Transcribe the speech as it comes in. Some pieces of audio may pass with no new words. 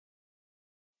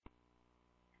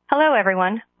Hello,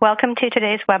 everyone. Welcome to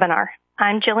today's webinar.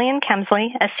 I'm Jillian Kemsley,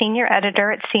 a senior editor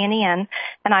at CNEN,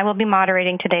 and I will be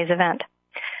moderating today's event.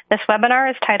 This webinar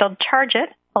is titled Charge It,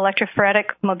 Electrophoretic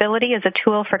Mobility is a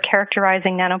Tool for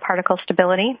Characterizing Nanoparticle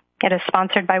Stability. It is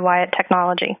sponsored by Wyatt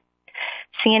Technology.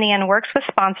 CNEN works with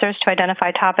sponsors to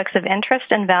identify topics of interest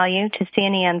and value to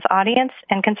CNEN's audience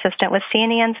and consistent with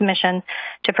CNEN's mission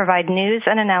to provide news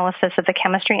and analysis of the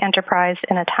chemistry enterprise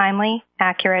in a timely,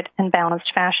 accurate, and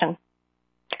balanced fashion.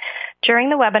 During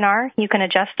the webinar, you can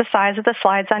adjust the size of the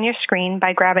slides on your screen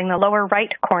by grabbing the lower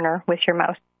right corner with your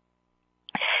mouse.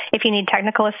 If you need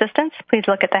technical assistance, please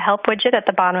look at the Help widget at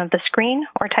the bottom of the screen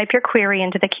or type your query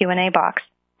into the Q&A box.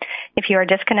 If you are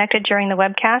disconnected during the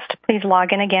webcast, please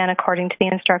log in again according to the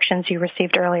instructions you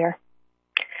received earlier.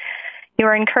 You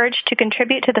are encouraged to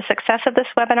contribute to the success of this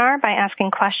webinar by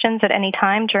asking questions at any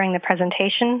time during the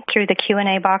presentation through the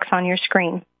Q&A box on your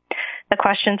screen. The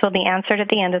questions will be answered at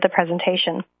the end of the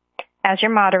presentation. As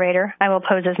your moderator, I will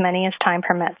pose as many as time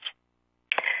permits.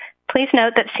 Please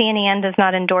note that CNEN does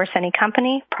not endorse any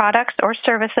company, products, or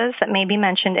services that may be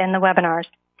mentioned in the webinars.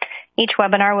 Each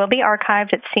webinar will be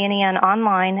archived at CNEN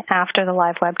online after the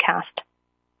live webcast.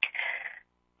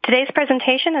 Today's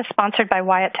presentation is sponsored by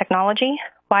Wyatt Technology.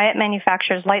 Wyatt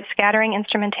manufactures light scattering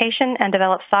instrumentation and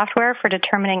develops software for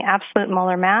determining absolute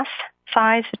molar mass,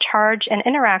 size, charge, and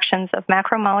interactions of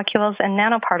macromolecules and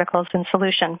nanoparticles in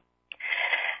solution.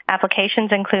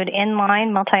 Applications include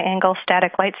inline multi-angle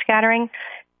static light scattering,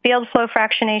 field flow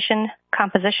fractionation,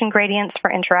 composition gradients for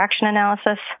interaction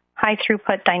analysis,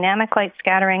 high-throughput dynamic light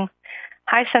scattering,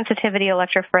 high-sensitivity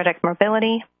electrophoretic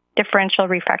mobility, differential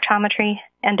refractometry,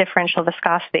 and differential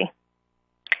viscosity.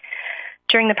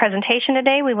 During the presentation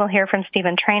today, we will hear from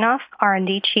Stephen Trainoff,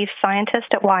 R&D Chief Scientist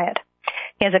at Wyatt.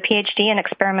 He has a PhD in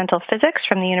experimental physics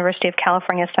from the University of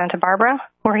California, Santa Barbara,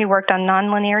 where he worked on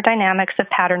nonlinear dynamics of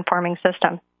pattern-forming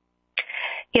systems.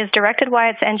 He has directed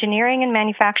Wyatt's engineering and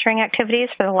manufacturing activities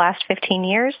for the last 15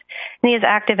 years, and he is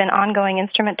active in ongoing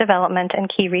instrument development and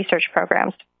key research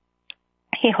programs.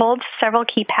 He holds several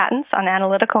key patents on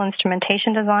analytical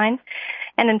instrumentation design,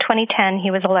 and in 2010, he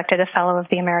was elected a Fellow of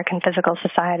the American Physical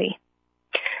Society.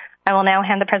 I will now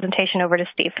hand the presentation over to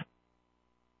Steve.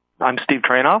 I'm Steve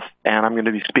Trainoff, and I'm going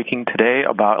to be speaking today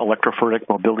about electrophoretic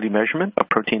mobility measurement of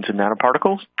proteins and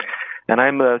nanoparticles, and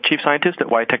I'm the Chief Scientist at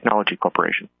Wyatt Technology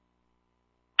Corporation.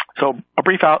 So a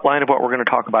brief outline of what we're going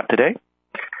to talk about today.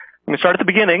 I'm going to start at the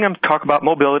beginning and talk about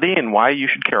mobility and why you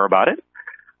should care about it,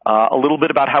 a little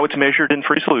bit about how it's measured in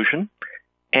free solution,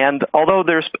 and although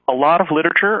there's a lot of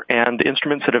literature and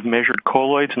instruments that have measured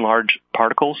colloids and large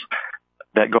particles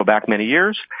that go back many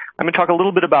years, I'm going to talk a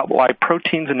little bit about why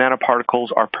proteins and nanoparticles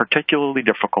are particularly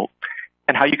difficult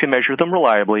and how you can measure them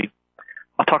reliably.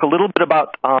 I'll talk a little bit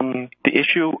about the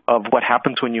issue of what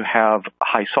happens when you have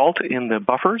high salt in the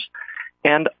buffers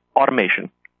and automation.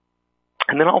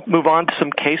 And then I'll move on to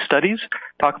some case studies,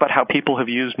 talk about how people have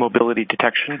used mobility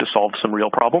detection to solve some real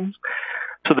problems.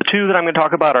 So the two that I'm going to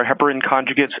talk about are heparin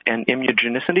conjugates and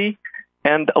immunogenicity,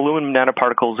 and aluminum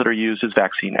nanoparticles that are used as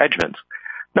vaccine adjuvants.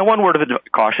 Now, one word of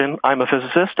caution, I'm a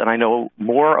physicist, and I know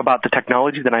more about the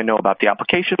technology than I know about the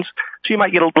applications, so you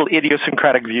might get a little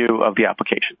idiosyncratic view of the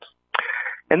applications.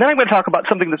 And then I'm going to talk about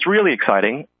something that's really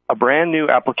exciting, a brand new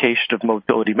application of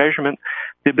mobility measurement,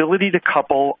 the ability to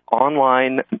couple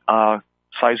online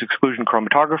size exclusion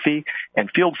chromatography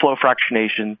and field flow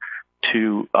fractionation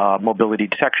to mobility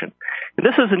detection. And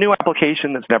this is a new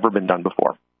application that's never been done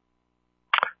before.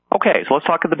 Okay, so let's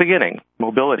talk at the beginning,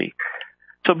 mobility.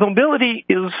 So mobility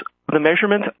is the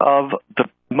measurement of the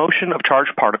motion of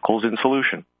charged particles in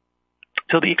solution.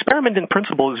 So the experiment in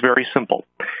principle is very simple.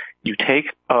 You take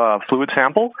a fluid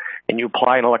sample and you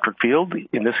apply an electric field.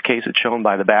 In this case, it's shown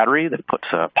by the battery that puts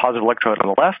a positive electrode on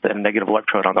the left and a negative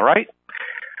electrode on the right.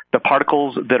 The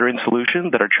particles that are in solution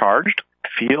that are charged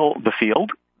feel the field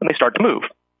and they start to move.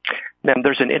 Then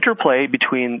there's an interplay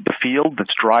between the field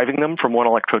that's driving them from one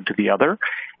electrode to the other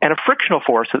and a frictional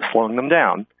force that's slowing them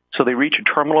down. So they reach a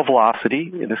terminal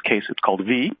velocity, in this case it's called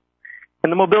V,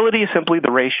 and the mobility is simply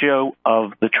the ratio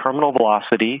of the terminal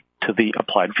velocity to the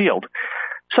applied field.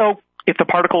 So if the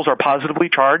particles are positively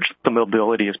charged, the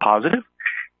mobility is positive.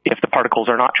 If the particles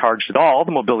are not charged at all,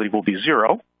 the mobility will be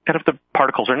zero. And if the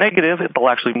particles are negative, it will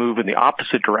actually move in the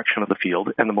opposite direction of the field,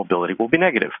 and the mobility will be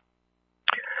negative.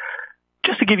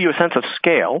 Just to give you a sense of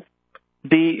scale,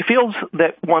 the fields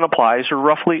that one applies are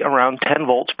roughly around 10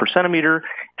 volts per centimeter,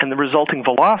 and the resulting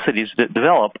velocities that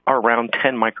develop are around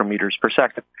 10 micrometers per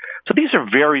second. So these are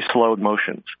very slowed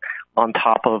motions on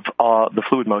top of the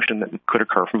fluid motion that could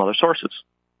occur from other sources.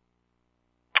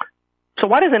 So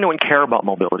why does anyone care about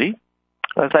mobility?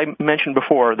 As I mentioned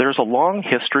before, there's a long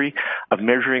history of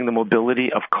measuring the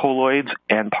mobility of colloids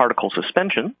and particle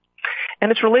suspension,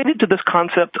 and it's related to this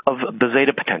concept of the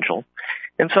Zeta potential.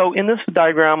 And so in this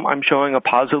diagram, I'm showing a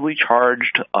positively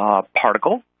charged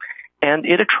particle, and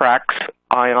it attracts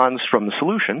ions from the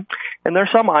solution. And there are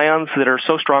some ions that are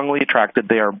so strongly attracted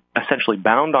they are essentially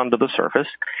bound onto the surface,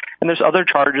 and there's other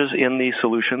charges in the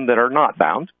solution that are not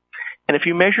bound. And if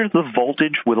you measure the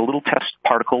voltage with a little test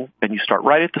particle, and you start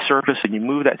right at the surface and you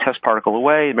move that test particle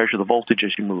away and measure the voltage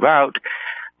as you move out,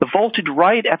 the voltage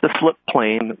right at the slip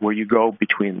plane where you go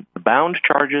between the bound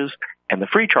charges and the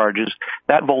free charges,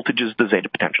 that voltage is the Zeta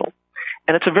potential.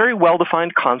 And it's a very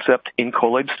well-defined concept in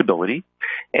colloid stability,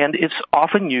 and it's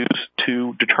often used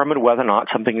to determine whether or not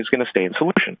something is going to stay in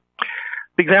solution.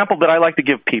 The example that I like to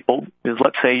give people is,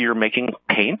 let's say you're making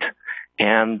paint,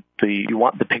 and you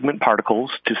want the pigment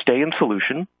particles to stay in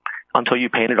solution until you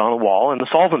paint it on a wall and the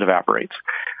solvent evaporates.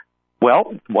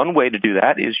 Well, one way to do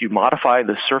that is you modify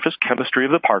the surface chemistry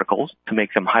of the particles to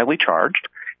make them highly charged,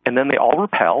 and then they all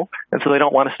repel, and so they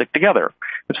don't want to stick together.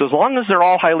 And so as long as they're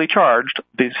all highly charged,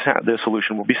 the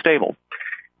solution will be stable.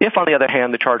 If, on the other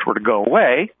hand, the charge were to go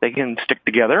away, they can stick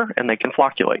together and they can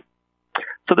flocculate.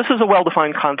 So this is a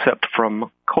well-defined concept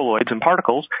from colloids and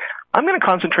particles. I'm going to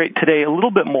concentrate today a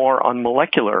little bit more on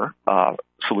molecular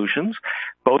solutions,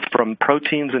 both from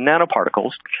proteins and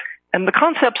nanoparticles. And the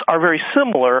concepts are very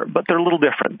similar, but they're a little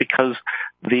different because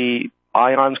the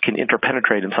ions can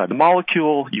interpenetrate inside the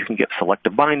molecule, you can get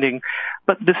selective binding,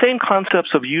 but the same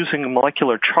concepts of using a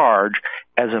molecular charge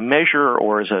as a measure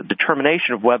or as a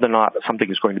determination of whether or not something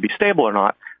is going to be stable or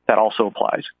not, that also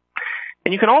applies.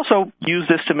 And you can also use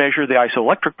this to measure the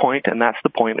isoelectric point, and that's the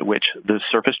point at which the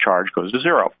surface charge goes to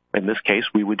zero. In this case,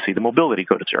 we would see the mobility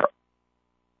go to zero.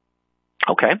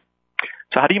 Okay,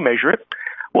 so how do you measure it?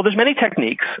 Well, there's many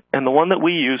techniques, and the one that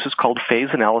we use is called phase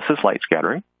analysis light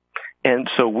scattering. And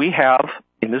so we have,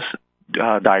 in this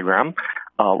diagram,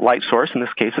 a light source. In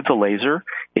this case, it's a laser.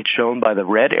 It's shown by the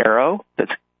red arrow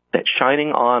that's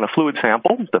shining on a fluid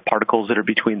sample, the particles that are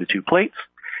between the two plates.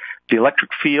 The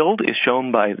electric field is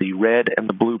shown by the red and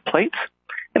the blue plates,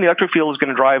 and the electric field is going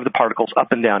to drive the particles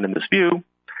up and down in this view,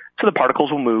 so the particles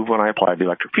will move when I apply the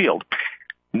electric field.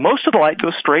 Most of the light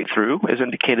goes straight through, as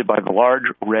indicated by the large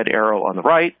red arrow on the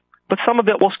right, but some of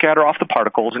it will scatter off the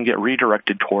particles and get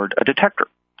redirected toward a detector.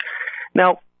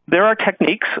 Now, there are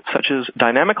techniques, such as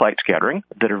dynamic light scattering,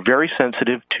 that are very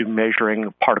sensitive to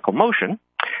measuring particle motion,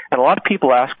 and a lot of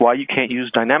people ask why you can't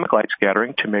use dynamic light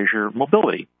scattering to measure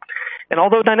mobility. And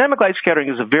although dynamic light scattering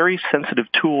is a very sensitive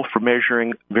tool for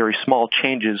measuring very small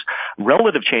changes,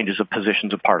 relative changes of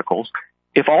positions of particles,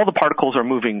 if all the particles are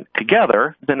moving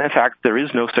together, then in fact there is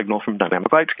no signal from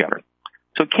dynamic light scattering.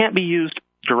 So it can't be used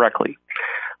directly.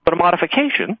 But a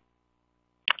modification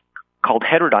called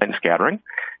heterodyne scattering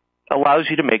allows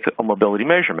you to make a mobility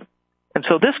measurement. And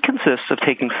so this consists of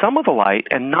taking some of the light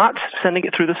and not sending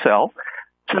it through the cell,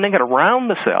 sending it around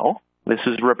the cell. This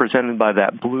is represented by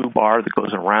that blue bar that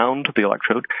goes around the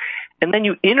electrode. And then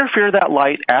you interfere that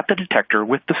light at the detector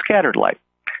with the scattered light.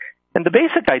 And the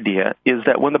basic idea is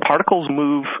that when the particles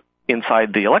move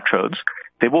inside the electrodes,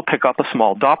 they will pick up a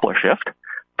small Doppler shift.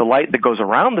 The light that goes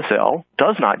around the cell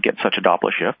does not get such a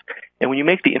Doppler shift. And when you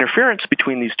make the interference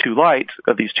between these two lights,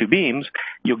 these two beams,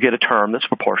 you'll get a term that's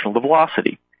proportional to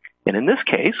velocity. And in this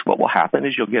case, what will happen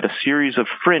is you'll get a series of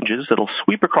fringes that'll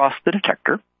sweep across the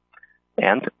detector.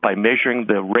 And by measuring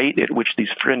the rate at which these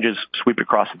fringes sweep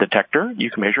across the detector, you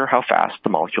can measure how fast the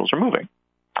molecules are moving.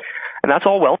 And that's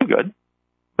all well and good.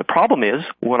 The problem is,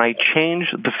 when I change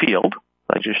the field,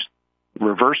 I just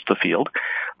reverse the field,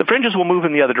 the fringes will move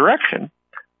in the other direction.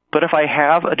 But if I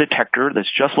have a detector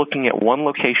that's just looking at one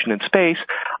location in space,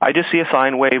 I just see a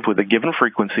sine wave with a given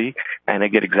frequency, and I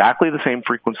get exactly the same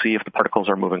frequency if the particles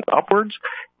are moving upwards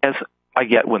as I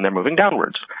get when they're moving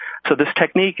downwards. So this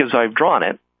technique, as I've drawn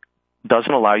it,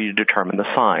 doesn't allow you to determine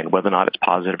the sign, whether or not it's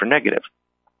positive or negative.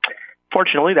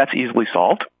 Fortunately, that's easily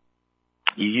solved.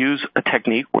 You use a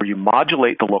technique where you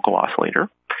modulate the local oscillator.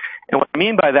 And what I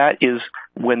mean by that is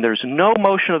when there's no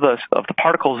motion of the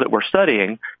particles that we're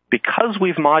studying, because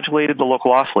we've modulated the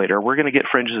local oscillator, we're going to get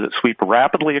fringes that sweep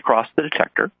rapidly across the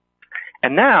detector.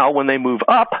 And now, when they move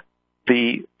up,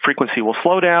 the frequency will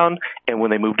slow down, and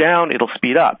when they move down, it'll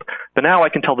speed up. But now I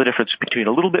can tell the difference between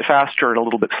a little bit faster and a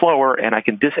little bit slower, and I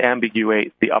can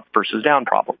disambiguate the up versus down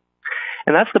problem.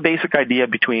 And that's the basic idea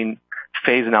between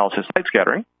phase analysis light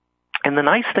scattering. And the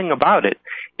nice thing about it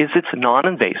is it's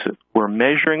non-invasive. We're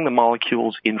measuring the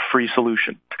molecules in free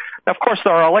solution. Now, of course,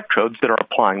 there are electrodes that are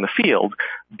applying the field,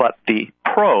 but the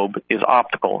probe is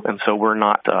optical, and so we're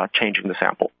not changing the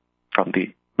sample from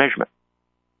the measurement.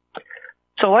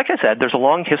 So like I said, there's a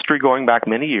long history going back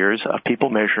many years of people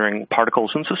measuring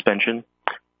particles in suspension,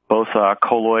 both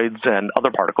colloids and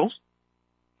other particles.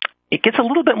 It gets a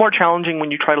little bit more challenging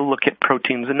when you try to look at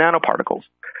proteins and nanoparticles.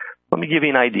 Let me give you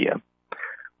an idea.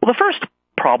 Well, the first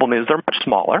problem is they're much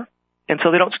smaller, and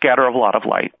so they don't scatter a lot of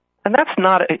light. And that's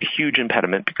not a huge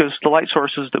impediment because the light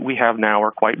sources that we have now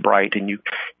are quite bright and you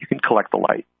can collect the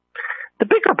light. The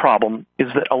bigger problem is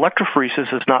that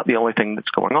electrophoresis is not the only thing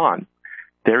that's going on.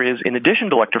 There is, in addition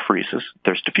to electrophoresis,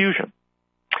 there's diffusion.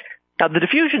 Now, the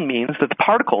diffusion means that the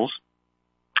particles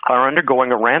are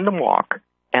undergoing a random walk,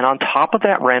 and on top of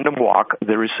that random walk,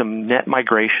 there is some net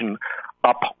migration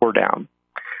up or down.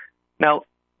 Now,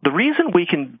 the reason we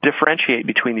can differentiate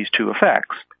between these two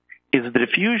effects is the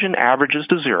diffusion averages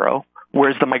to zero,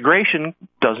 whereas the migration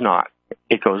does not.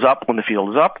 It goes up when the field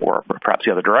is up, or perhaps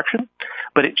the other direction,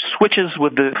 but it switches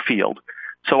with the field.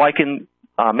 So I can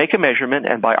make a measurement,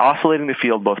 and by oscillating the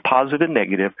field both positive and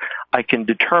negative, I can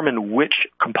determine which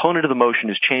component of the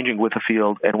motion is changing with the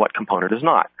field and what component is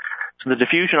not. So the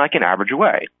diffusion I can average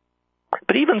away.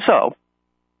 But even so,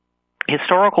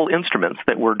 historical instruments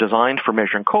that were designed for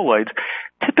measuring colloids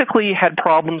typically had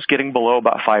problems getting below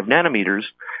about 5 nanometers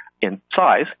in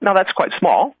size. Now, that's quite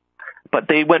small, but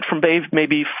they went from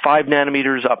maybe 5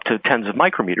 nanometers up to tens of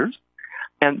micrometers.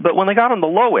 But when they got on the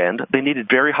low end, they needed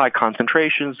very high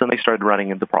concentrations, and they started running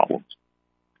into problems.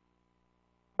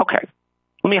 Okay,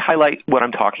 let me highlight what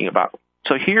I'm talking about.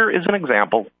 So here is an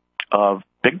example of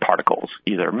big particles,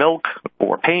 either milk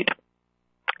or paint.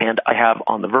 And I have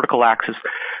on the vertical axis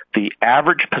the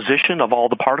average position of all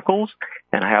the particles,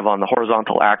 and I have on the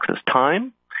horizontal axis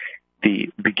time.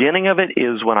 The beginning of it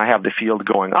is when I have the field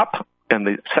going up, and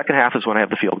the second half is when I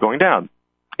have the field going down.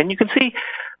 And you can see,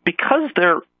 because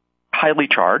they're highly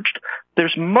charged,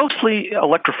 there's mostly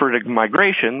electrophoretic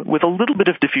migration with a little bit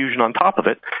of diffusion on top of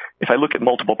it. If I look at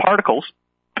multiple particles,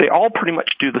 they all pretty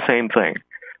much do the same thing.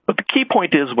 But the key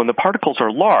point is when the particles are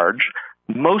large,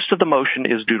 most of the motion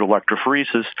is due to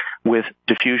electrophoresis, with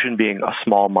diffusion being a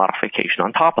small modification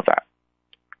on top of that.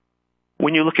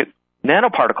 When you look at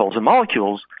nanoparticles and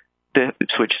molecules, the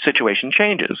situation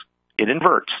changes. It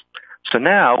inverts. So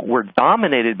now we're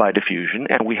dominated by diffusion,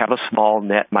 and we have a small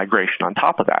net migration on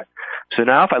top of that. So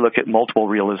now if I look at multiple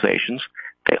realizations,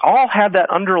 they all have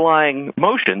that underlying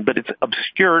motion, but it's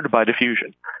obscured by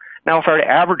diffusion. Now, if I were to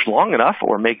average long enough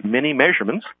or make many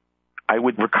measurements, I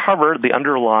would recover the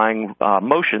underlying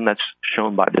motion that's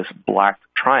shown by this black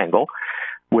triangle,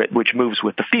 which moves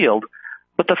with the field.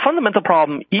 But the fundamental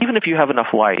problem, even if you have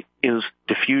enough light, is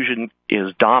diffusion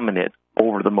is dominant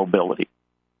over the mobility.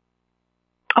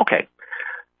 Okay,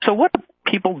 so what have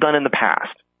people done in the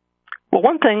past? Well,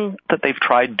 one thing that they've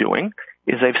tried doing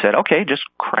is they've said, okay, just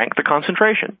crank the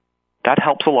concentration. That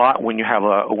helps a lot when you have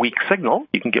a weak signal.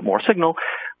 You can get more signal,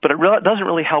 but it doesn't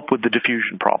really help with the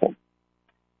diffusion problem.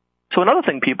 So another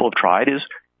thing people have tried is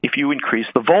if you increase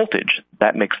the voltage,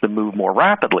 that makes them move more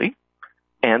rapidly.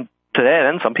 And to that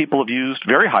end, some people have used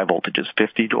very high voltages,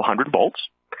 50 to 100 volts.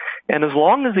 And as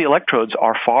long as the electrodes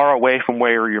are far away from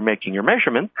where you're making your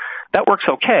measurement, that works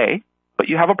okay, but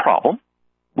you have a problem,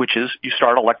 which is you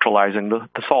start electrolyzing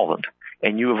the solvent,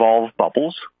 and you evolve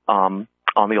bubbles on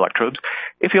the electrodes.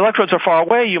 If the electrodes are far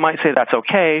away, you might say that's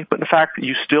okay, but in fact,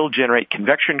 you still generate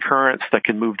convection currents that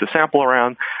can move the sample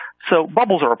around, so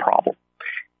bubbles are a problem.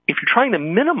 If you're trying to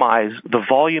minimize the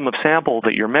volume of sample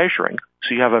that you're measuring,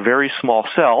 so you have a very small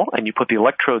cell and you put the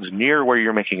electrodes near where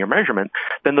you're making your measurement,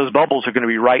 then those bubbles are going to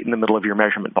be right in the middle of your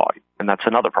measurement volume, and that's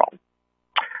another problem.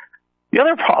 The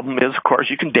other problem is, of course,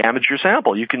 you can damage your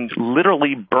sample. You can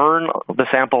literally burn the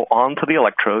sample onto the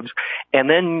electrodes, and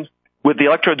then with the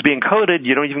electrodes being coated,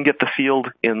 you don't even get the field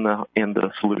in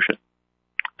the solution.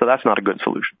 So that's not a good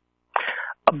solution.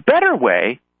 A better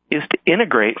way is to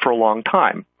integrate for a long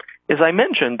time. As I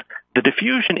mentioned, the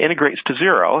diffusion integrates to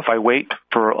zero. If I wait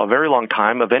for a very long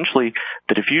time, eventually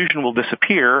the diffusion will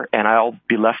disappear and I'll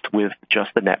be left with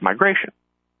just the net migration.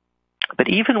 But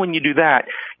even when you do that,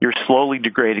 you're slowly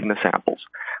degrading the samples.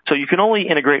 So you can only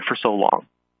integrate for so long.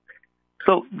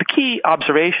 So the key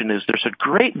observation is there's a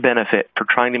great benefit for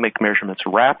trying to make measurements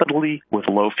rapidly with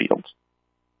low fields.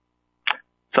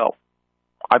 So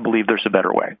I believe there's a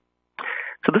better way.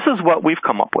 So this is what we've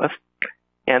come up with.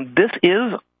 And this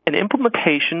is an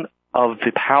implementation of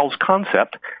the PALS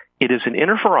concept. It is an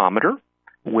interferometer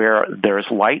where there's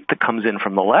light that comes in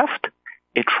from the left.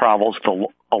 It travels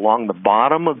along the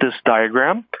bottom of this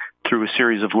diagram through a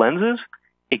series of lenses.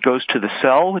 It goes to the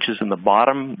cell, which is in the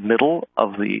bottom middle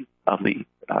of the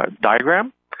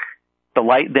diagram. The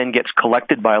light then gets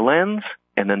collected by a lens,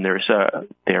 and then there is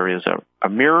a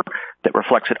mirror that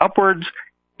reflects it upwards,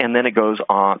 and then it goes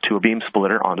on to a beam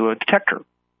splitter onto a detector.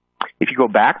 If you go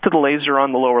back to the laser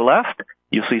on the lower left,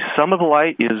 you'll see some of the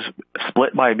light is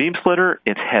split by a beam splitter.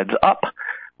 It's heads up.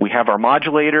 We have our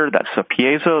modulator. That's a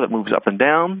piezo that moves up and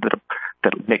down,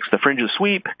 that makes the fringes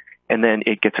sweep, and then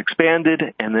it gets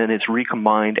expanded, and then it's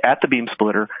recombined at the beam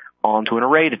splitter onto an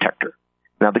array detector.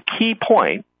 Now, the key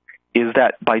point is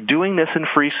that by doing this in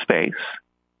free space,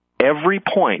 every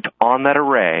point on that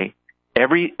array,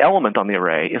 every element on the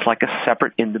array is like a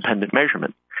separate independent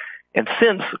measurement. And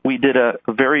since we did a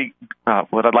very,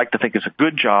 what I'd like to think is a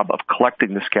good job of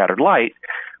collecting the scattered light,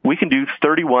 we can do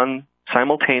 31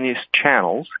 simultaneous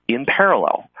channels in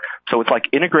parallel. So it's like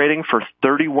integrating for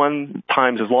 31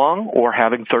 times as long or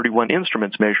having 31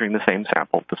 instruments measuring the same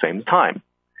sample at the same time.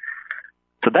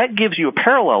 So that gives you a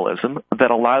parallelism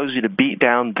that allows you to beat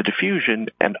down the diffusion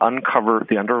and uncover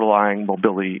the underlying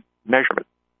mobility measurement.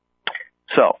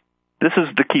 So this is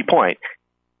the key point,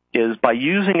 is by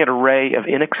using an array of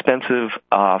inexpensive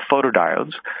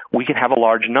photodiodes, we can have a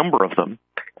large number of them.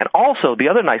 And also, the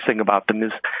other nice thing about them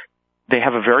is they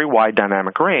have a very wide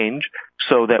dynamic range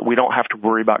so that we don't have to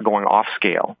worry about going off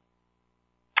scale.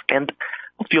 And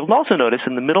you'll also notice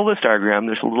in the middle of this diagram,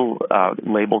 there's a little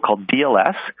label called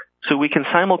DLS. So we can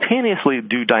simultaneously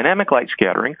do dynamic light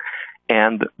scattering,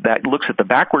 and that looks at the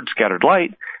backward scattered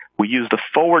light. We use the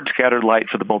forward scattered light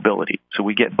for the mobility. So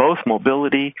we get both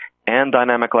mobility and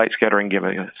dynamic light scattering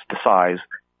giving us the size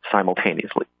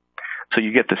simultaneously. So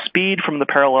you get the speed from the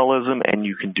parallelism, and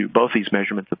you can do both these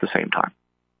measurements at the same time.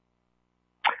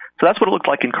 So that's what it looks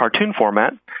like in cartoon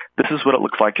format. This is what it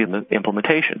looks like in the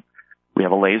implementation. We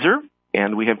have a laser,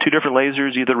 and we have two different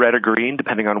lasers, either red or green,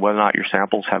 depending on whether or not your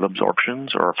samples have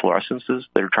absorptions or fluorescences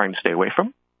that you're trying to stay away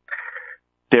from.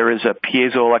 There is a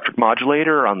piezoelectric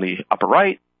modulator on the upper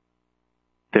right.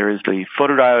 There is the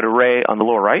photodiode array on the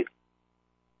lower right.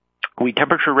 We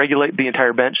temperature regulate the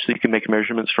entire bench so you can make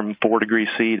measurements from 4 degrees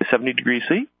C to 70 degrees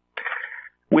C.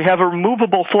 We have a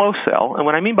removable flow cell, and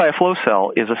what I mean by a flow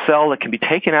cell is a cell that can be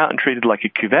taken out and treated like a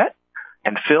cuvette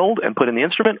and filled and put in the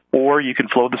instrument, or you can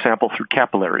flow the sample through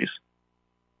capillaries.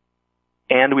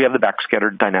 And we have the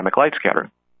backscattered dynamic light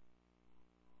scatter.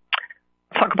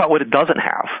 Let's talk about what it doesn't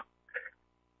have.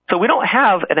 So we don't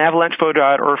have an avalanche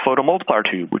photodiode or a photomultiplier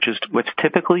tube, which is what's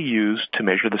typically used to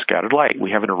measure the scattered light.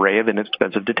 We have an array of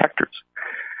inexpensive detectors.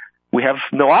 We have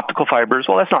no optical fibers.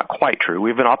 Well, that's not quite true. We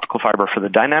have an optical fiber for the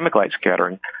dynamic light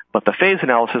scattering, but the phase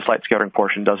analysis light scattering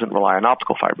portion doesn't rely on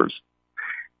optical fibers.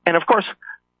 And of course,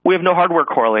 we have no hardware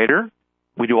correlator.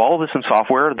 We do all of this in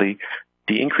software.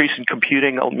 The increase in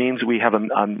computing means we have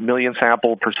a million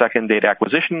sample per second data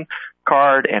acquisition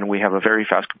card, and we have a very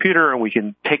fast computer, and we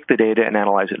can take the data and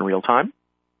analyze it in real time.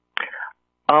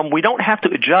 We don't have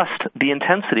to adjust the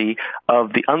intensity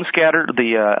of the unscattered,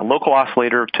 the local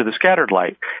oscillator to the scattered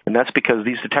light, and that's because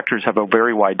these detectors have a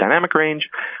very wide dynamic range.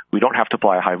 We don't have to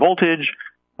apply a high voltage.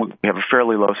 We have a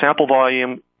fairly low sample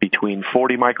volume, between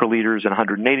 40 microliters and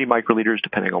 180 microliters,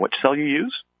 depending on which cell you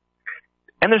use.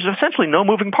 And there's essentially no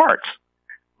moving parts.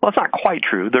 Well, it's not quite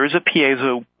true. There is a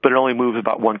piezo, but it only moves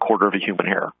about 1/4 of a human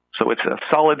hair. So it's a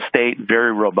solid state,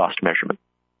 very robust measurement.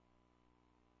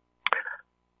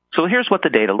 So here's what the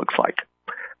data looks like.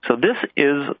 So this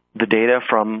is the data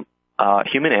from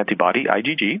human antibody,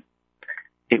 IgG.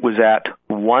 It was at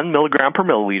 1 milligram per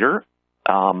milliliter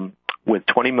with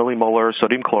 20 millimolar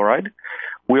sodium chloride.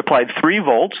 We applied 3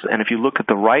 volts, and if you look at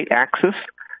the right axis,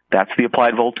 that's the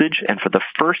applied voltage. And for the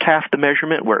first half of the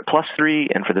measurement, we're at +3,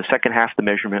 and for the second half of the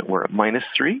measurement, we're at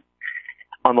 -3.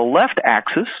 On the left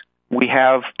axis, we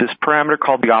have this parameter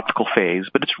called the optical phase,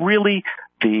 but it's really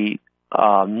the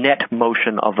net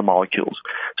motion of the molecules.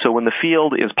 So when the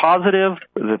field is positive,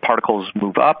 the particles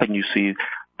move up, and you see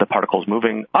the particles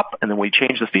moving up, and then we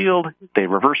change the field, they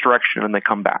reverse direction, and they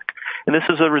come back. And this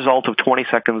is a result of 20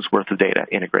 seconds worth of data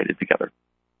integrated together.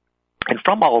 And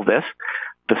from all of this,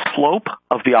 the slope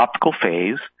of the optical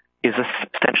phase is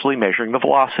essentially measuring the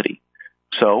velocity.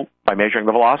 So by measuring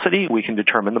the velocity, we can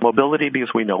determine the mobility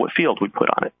because we know what field we put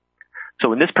on it.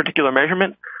 So in this particular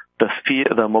measurement,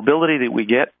 the mobility that we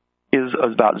get is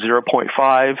about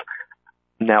 0.5.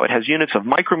 Now it has units of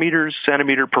micrometers,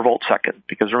 centimeter per volt second,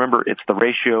 because remember, it's the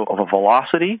ratio of a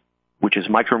velocity, which is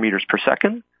micrometers per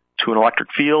second, to an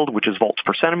electric field, which is volts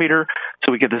per centimeter.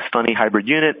 So we get this funny hybrid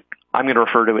unit. I'm going to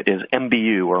refer to it as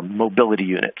MBU, or mobility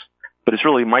units. But it's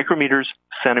really micrometers,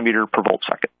 centimeter per volt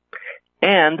second.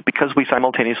 And because we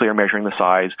simultaneously are measuring the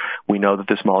size, we know that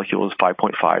this molecule is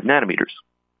 5.5 nanometers.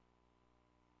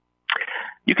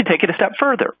 You can take it a step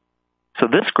further. So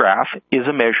this graph is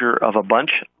a measure of a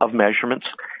bunch of measurements,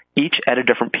 each at a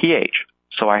different pH.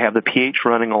 So I have the pH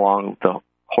running along the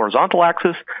horizontal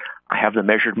axis. I have the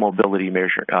measured mobility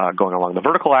going along the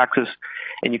vertical axis.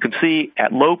 And you can see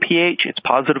at low pH, it's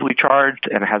positively charged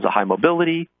and it has a high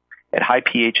mobility. At high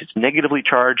pH, it's negatively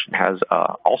charged and has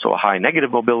also a high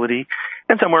negative mobility.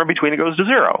 And somewhere in between, it goes to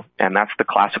zero. And that's the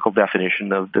classical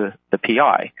definition of the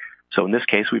pI. So in this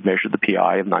case, we've measured the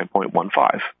pI of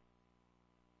 9.15.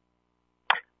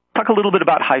 Talk a little bit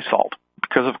about high salt,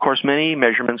 because, of course, many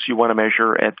measurements you want to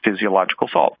measure at physiological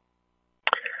salt.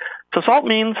 So salt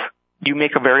means you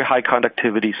make a very high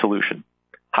conductivity solution.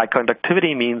 High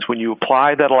conductivity means when you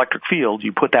apply that electric field,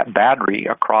 you put that battery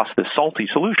across this salty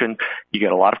solution, you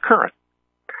get a lot of current.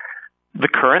 The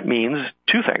current means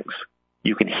two things.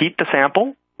 You can heat the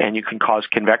sample, and you can cause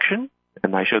convection.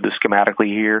 And I showed this schematically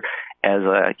here as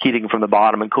heating from the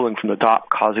bottom and cooling from the top,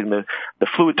 causing the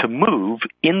fluid to move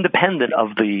independent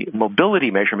of the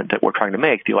mobility measurement that we're trying to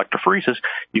make, the electrophoresis.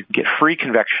 You can get free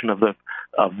convection of the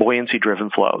buoyancy-driven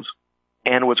flows.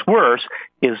 And what's worse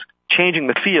is changing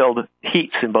the field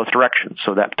heats in both directions,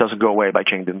 so that doesn't go away by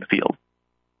changing the field.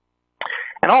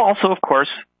 And also, of course,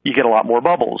 you get a lot more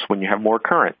bubbles when you have more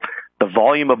current. The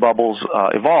volume of bubbles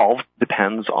evolved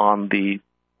depends on the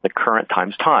current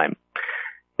times time.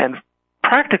 And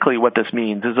practically what this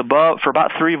means is for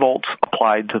about 3 volts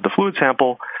applied to the fluid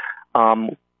sample,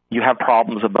 you have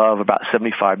problems above about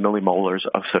 75 millimolars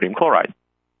of sodium chloride.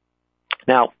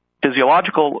 Now,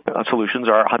 physiological solutions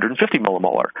are 150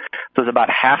 millimolar. So it's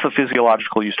about half of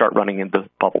physiological you start running into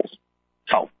bubbles.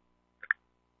 So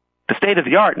the state of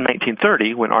the art in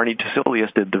 1930, when Arne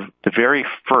Tisilius did the very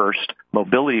first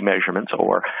mobility measurements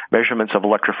or measurements of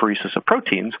electrophoresis of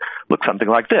proteins, looked something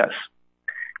like this.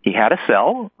 He had a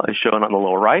cell, as shown on the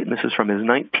lower right, and this is from his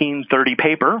 1930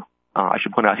 paper. I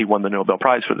should point out he won the Nobel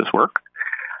Prize for this work.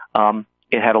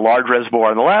 It had a large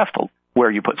reservoir on the left where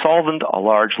you put solvent, a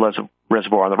large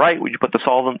reservoir on the right where you put the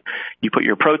solvent. You put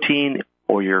your protein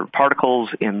or your particles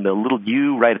in the little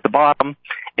U right at the bottom,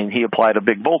 and he applied a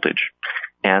big voltage.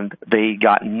 And they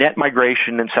got net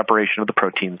migration and separation of the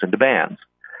proteins into bands.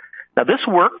 Now, this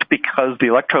worked because the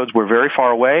electrodes were very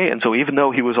far away, and so even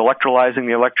though he was electrolyzing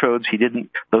the electrodes,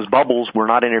 those bubbles were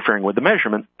not interfering with the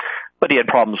measurement, but he had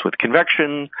problems with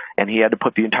convection, and he had to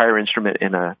put the entire instrument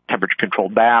in a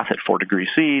temperature-controlled bath at 4 degrees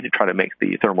C to try to make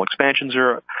the thermal expansion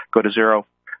go to zero.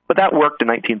 But that worked in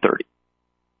 1930.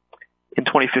 In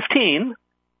 2015,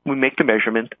 we make the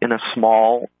measurement in a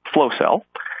small flow cell.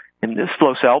 In this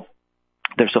flow cell,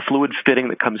 there's a fluid fitting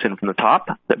that comes in from the top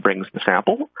that brings the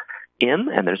sample in,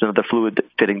 and there's another fluid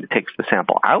fitting that takes the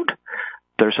sample out.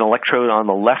 There's an electrode on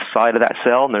the left side of that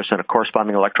cell, and there's a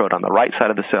corresponding electrode on the right side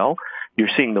of the cell. You're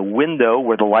seeing the window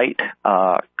where the light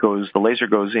the laser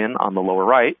goes in on the lower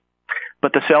right.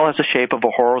 But the cell has the shape of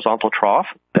a horizontal trough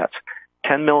that's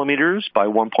 10 millimeters by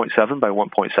 1.7 by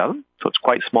 1.7, so it's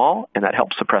quite small, and that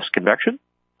helps suppress convection.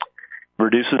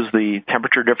 Reduces the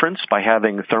temperature difference by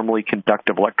having thermally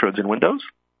conductive electrodes in windows.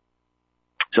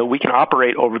 So we can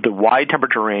operate over the wide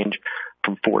temperature range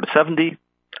from 4 to 70.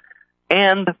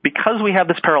 And because we have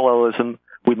this parallelism,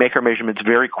 we make our measurements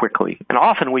very quickly. And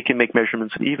often we can make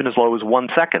measurements even as low as 1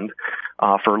 second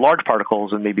for large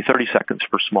particles and maybe 30 seconds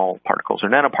for small particles or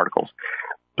nanoparticles.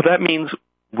 But that means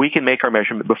we can make our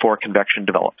measurement before convection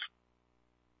develops.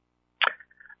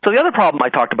 So the other problem I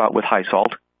talked about with high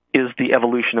salt is the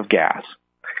evolution of gas.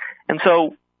 And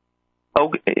so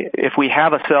if we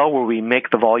have a cell where we make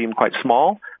the volume quite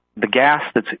small, the gas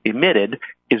that's emitted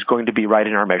is going to be right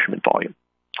in our measurement volume.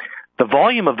 The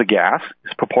volume of the gas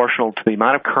is proportional to the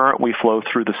amount of current we flow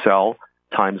through the cell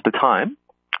times the time.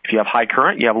 If you have high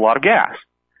current, you have a lot of gas.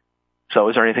 So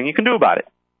is there anything you can do about it?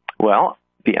 Well,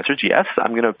 the answer is yes.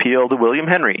 I'm going to appeal to William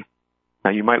Henry.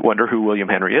 Now, you might wonder who William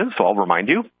Henry is, so I'll remind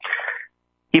you.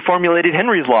 He formulated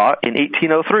Henry's law in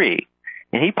 1803,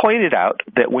 and he pointed out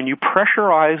that when you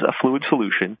pressurize a fluid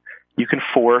solution, you can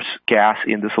force gas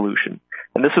into solution.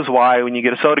 And this is why when you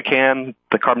get a soda can,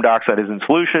 the carbon dioxide is in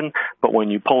solution, but when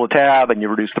you pull the tab and you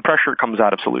reduce the pressure, it comes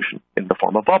out of solution in the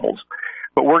form of bubbles.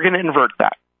 But we're going to invert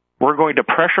that. We're going to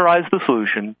pressurize the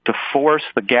solution to force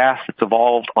the gas that's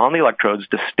evolved on the electrodes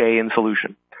to stay in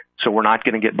solution. So we're not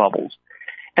going to get bubbles.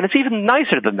 And it's even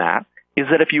nicer than that, is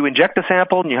that if you inject a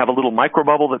sample and you have a little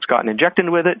microbubble that's gotten injected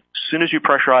with it, as soon as you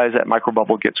pressurize, that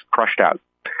microbubble gets crushed out.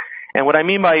 And what I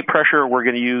mean by pressure, we're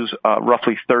going to use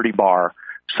roughly 30 bar.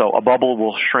 So a bubble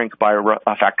will shrink by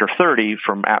a factor of 30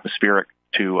 from atmospheric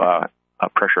to a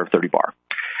pressure of 30 bar.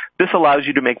 This allows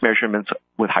you to make measurements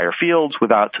with higher fields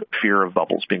without fear of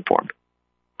bubbles being formed.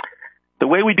 The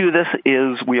way we do this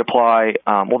is we apply,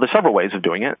 there's several ways of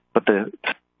doing it, but the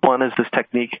one is this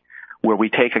technique where we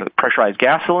take a pressurized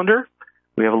gas cylinder.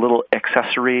 We have a little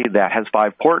accessory that has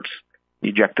 5 ports.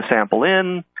 You eject the sample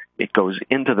in. It goes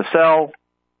into the cell.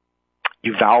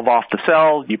 You valve off the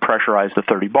cell, you pressurize the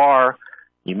 30 bar,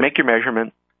 you make your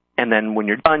measurement, and then when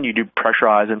you're done, you do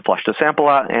pressurize and flush the sample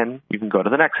out, and you can go to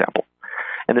the next sample.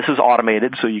 And this is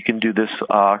automated, so you can do this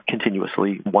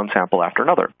continuously, one sample after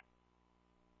another.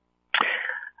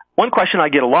 One question I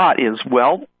get a lot is,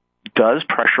 well, does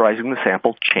pressurizing the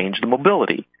sample change the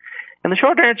mobility? And the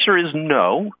short answer is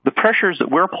no. The pressures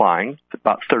that we're applying,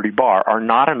 about 30 bar, are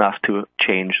not enough to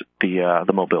change the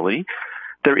mobility.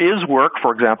 There is work,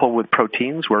 for example, with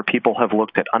proteins where people have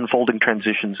looked at unfolding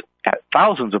transitions at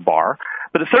thousands of bar,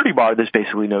 but at 30 bar, there's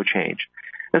basically no change.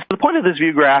 And so the point of this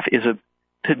view graph is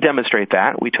to demonstrate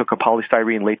that. We took a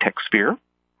polystyrene latex sphere.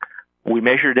 We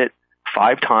measured it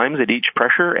 5 times at each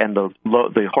pressure, and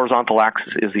the horizontal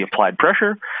axis is the applied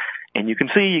pressure. And you can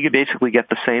see you can basically get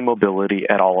the same mobility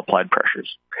at all applied pressures.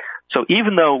 So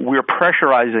even though we're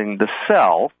pressurizing the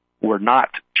cell, we're not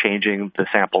changing the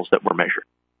samples that were measured.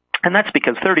 And that's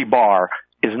because 30 bar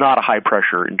is not a high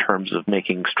pressure in terms of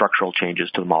making structural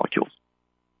changes to the molecules.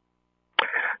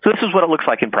 So this is what it looks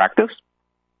like in practice.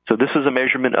 So this is a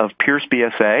measurement of Pierce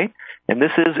BSA, and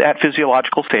this is at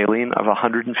physiological saline of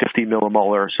 150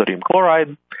 millimolar sodium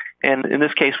chloride. And in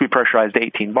this case, we pressurized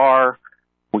 18 bar.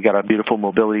 We got a beautiful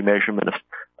mobility measurement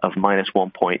of minus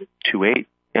 1.28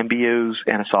 MBUs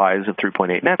and a size of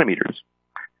 3.8 nanometers.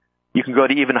 You can go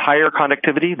to even higher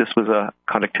conductivity. This was a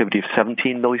conductivity of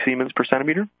 17 millisiemens per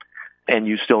centimeter, and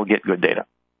you still get good data.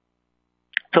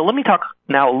 So let me talk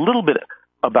now a little bit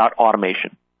about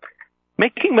automation.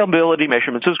 Making mobility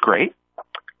measurements is great,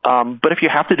 but if you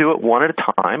have to do it one at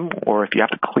a time, or if you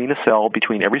have to clean a cell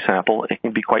between every sample, it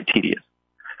can be quite tedious.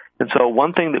 And so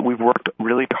one thing that we've worked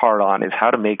really hard on is how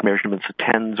to make measurements of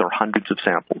tens or hundreds of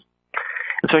samples.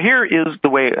 And so here is the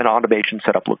way an automation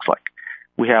setup looks like.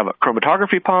 We have a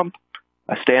chromatography pump,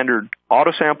 a standard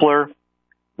autosampler.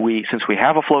 Since we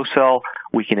have a flow cell,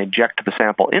 we can inject the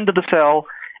sample into the cell,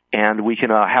 and we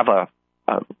can have a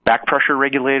back pressure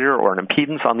regulator or an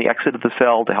impedance on the exit of the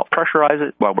cell to help pressurize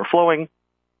it while we're flowing.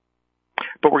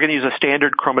 But we're going to use a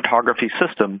standard chromatography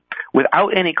system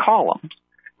without any columns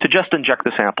to just inject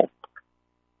the sample.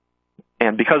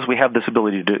 And because we have this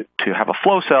ability to have a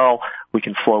flow cell, we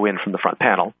can flow in from the front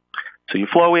panel. So you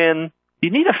flow in.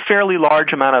 You need a fairly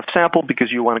large amount of sample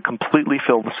because you want to completely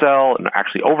fill the cell and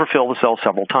actually overfill the cell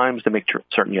several times to make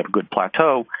certain you have a good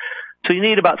plateau. So you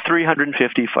need about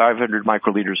 350, 500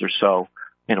 microliters or so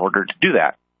in order to do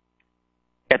that.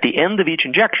 At the end of each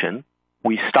injection,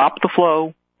 we stop the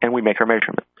flow and we make our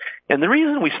measurement. And the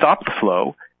reason we stop the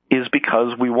flow is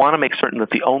because we want to make certain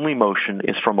that the only motion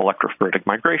is from electrophoretic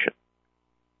migration.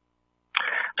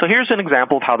 So here's an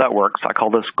example of how that works. I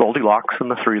call this Goldilocks and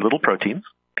the 3 little proteins.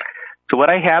 So what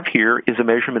I have here is a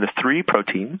measurement of 3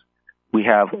 proteins. We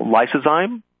have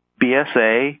lysozyme,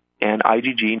 BSA, and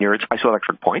IgG near its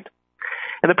isoelectric point.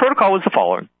 And the protocol is the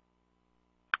following.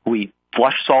 We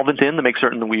flush solvent in to make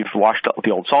certain that we've washed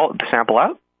the sample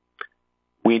out.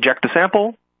 We inject the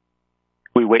sample.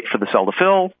 We wait for the cell to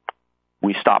fill.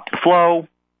 We stop the flow.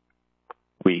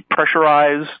 We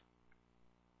pressurize.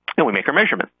 And we make our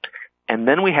measurement. And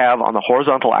then we have on the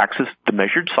horizontal axis the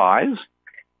measured size.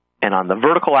 And on the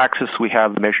vertical axis, we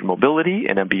have the measured mobility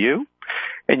in MBU.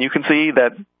 And you can see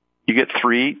that you get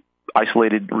 3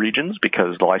 isolated regions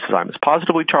because the lysozyme is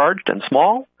positively charged and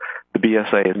small, the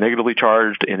BSA is negatively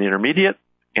charged and intermediate,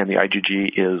 and the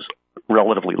IgG is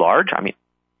relatively large.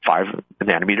 5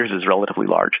 nanometers is relatively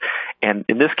large. And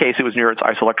in this case, it was near its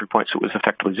isoelectric point, so it was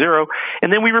effectively 0.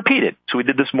 And then we repeated. So we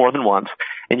did this more than once.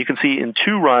 And you can see in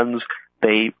 2 runs,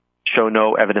 they show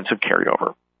no evidence of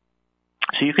carryover.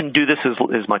 So you can do this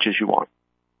as much as you want.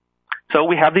 So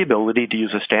we have the ability to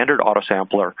use a standard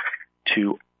autosampler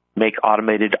to make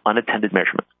automated unattended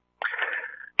measurements.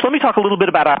 So let me talk a little bit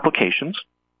about applications.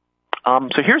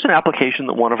 So here's an application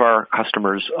that one of our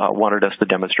customers wanted us to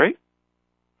demonstrate.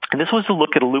 And this was to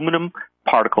look at aluminum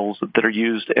particles that are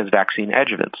used as vaccine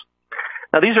adjuvants.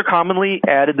 Now, these are commonly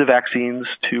added to vaccines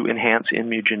to enhance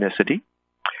immunogenicity.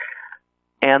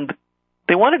 And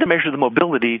they wanted to measure the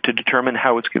mobility to determine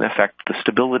how it's going to affect the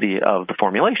stability of the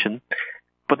formulation.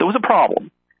 But there was a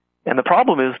problem. And the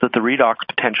problem is that the redox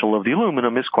potential of the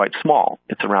aluminum is quite small.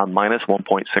 It's around minus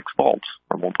 1.6 volts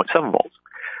or 1.7 volts.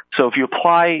 So if you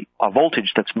apply a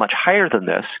voltage that's much higher than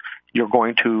this, you're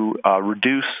going to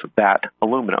reduce that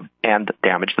aluminum and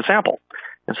damage the sample.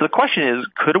 And so the question is,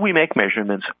 could we make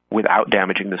measurements without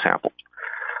damaging the sample?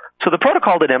 So the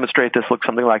protocol to demonstrate this looks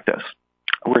something like this.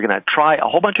 We're going to try a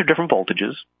whole bunch of different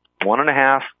voltages,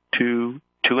 1.5, 2,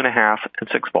 2.5, and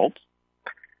 6 volts.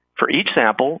 For each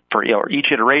sample, or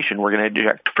each iteration, we're going to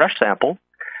inject a fresh sample,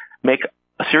 make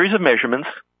a series of measurements,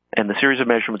 and the series of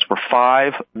measurements were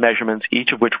 5 measurements,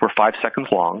 each of which were 5 seconds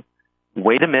long.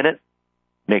 wait a minute,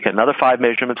 make another 5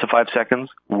 measurements of 5 seconds,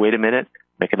 wait a minute,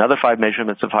 make another 5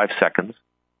 measurements of 5 seconds,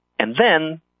 and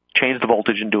then change the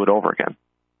voltage and do it over again.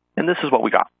 And this is what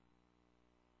we got.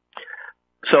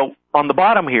 So on the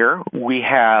bottom here, we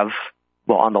have,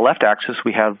 well, on the left axis,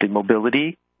 we have the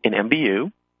mobility in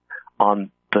MBU.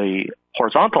 On the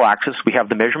horizontal axis, we have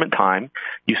the measurement time.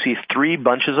 You see 3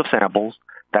 bunches of samples.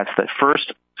 That's the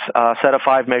first set of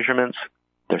 5 measurements.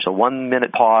 There's a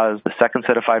 1-minute pause, the second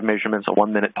set of 5 measurements, a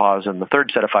 1-minute pause, and the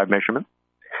third set of 5 measurements.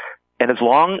 And as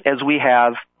long as we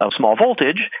have a small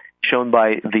voltage, shown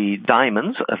by the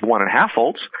diamonds of 1.5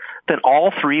 volts, then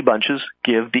all 3 bunches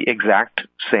give the exact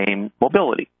same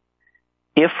mobility.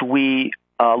 If we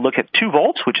look at 2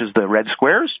 volts, which is the red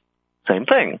squares, same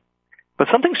thing. But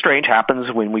something strange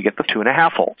happens when we get the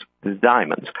 2.5 volts, the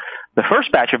diamonds. The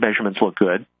first batch of measurements look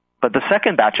good, but the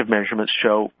second batch of measurements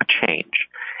show a change.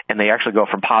 And they actually go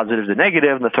from positive to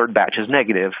negative, and the third batch is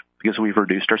negative because we've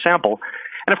reduced our sample.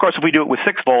 And of course, if we do it with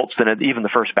 6 volts, then even the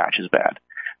first batch is bad.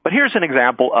 But here's an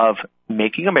example of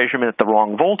making a measurement at the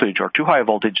wrong voltage or too high a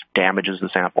voltage damages the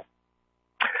sample.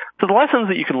 So the lessons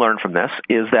that you can learn from this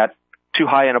is that too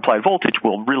high an applied voltage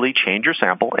will really change your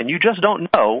sample, and you just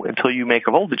don't know until you make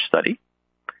a voltage study.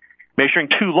 Measuring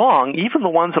too long, even the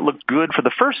ones that looked good for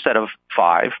the first set of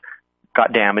 5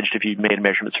 got damaged if you made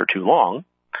measurements for too long.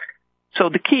 So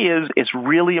the key is it's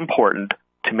really important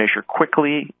to measure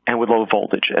quickly and with low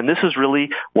voltage. And this is really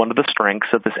one of the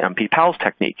strengths of this MP-PALS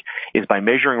technique, is by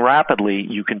measuring rapidly,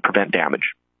 you can prevent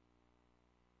damage.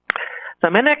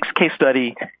 Now, my next case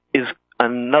study is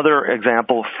another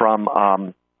example from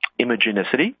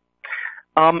immunogenicity.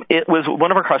 It was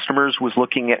one of our customers was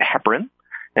looking at heparin,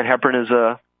 and heparin is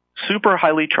a super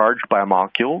highly charged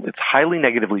biomolecule. It's highly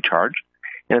negatively charged,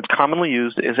 and it's commonly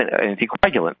used as an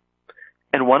anticoagulant.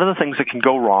 And one of the things that can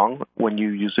go wrong when you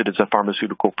use it as a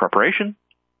pharmaceutical preparation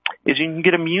is you can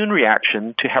get immune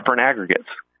reaction to heparin aggregates.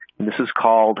 And this is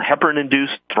called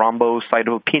heparin-induced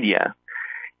thrombocytopenia.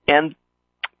 And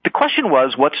the question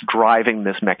was, what's driving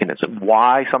this mechanism?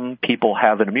 Why some people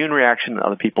have an immune reaction and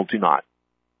other people do not?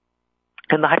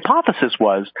 And the hypothesis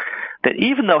was that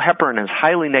even though heparin is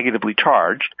highly negatively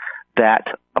charged,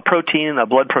 that a protein, a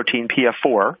blood protein,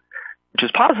 PF4, which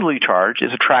is positively charged,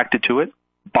 is attracted to it,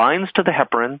 binds to the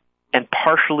heparin, and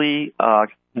partially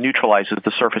neutralizes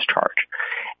the surface charge.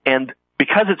 And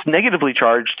because it's negatively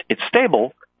charged, it's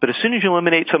stable, but as soon as you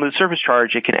eliminate some of the surface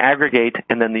charge, it can aggregate,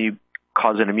 and then you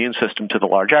cause an immune system to the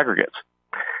large aggregates.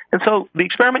 And so the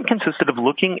experiment consisted of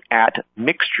looking at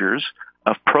mixtures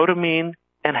of protamine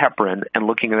and heparin and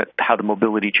looking at how the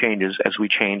mobility changes as we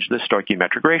change the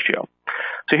stoichiometric ratio.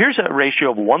 So here's a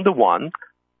ratio of 1:1,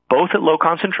 both at low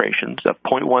concentrations of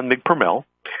 0.1 mg per mil,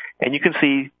 and you can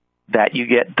see that you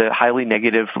get the highly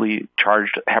negatively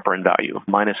charged heparin value,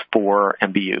 -4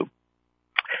 MBU.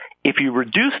 If you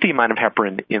reduce the amount of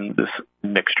heparin in this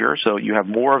mixture, so you have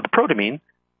more of the protamine,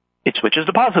 it switches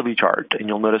to positively charged, and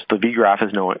you'll notice the V graph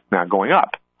is now going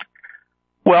up.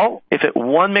 Well, if at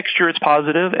one mixture it's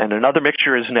positive and another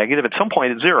mixture is negative, at some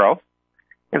point it's 0.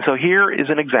 And so here is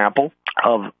an example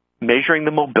of measuring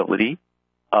the mobility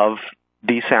of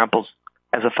these samples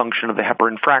as a function of the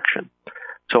heparin fraction.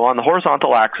 So on the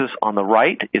horizontal axis, on the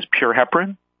right is pure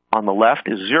heparin. On the left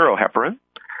is 0 heparin.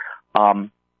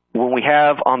 When we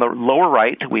have on the lower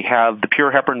right, we have the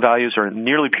pure heparin values or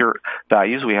nearly pure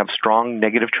values. We have strong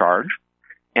negative charge.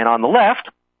 And on the left,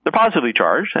 they're positively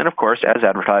charged. And of course, as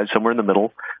advertised, somewhere in the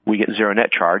middle, we get 0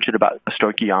 net charge at about a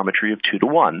stoichiometry of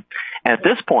 2:1. And at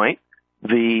this point,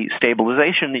 the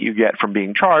stabilization that you get from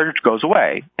being charged goes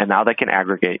away. And now they can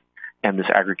aggregate, and this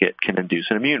aggregate can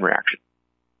induce an immune reaction.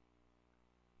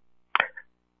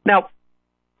 Now,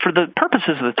 for the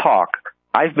purposes of the talk,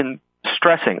 I've been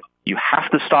stressing you have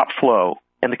to stop flow.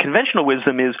 And the conventional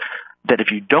wisdom is that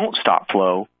if you don't stop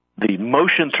flow, the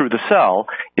motion through the cell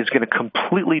is going to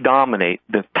completely dominate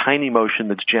the tiny motion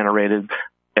that's generated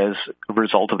as a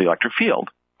result of the electric field.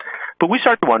 But we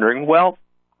started wondering, well,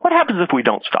 what happens if we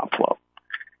don't stop flow?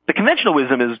 The conventional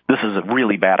wisdom is this is a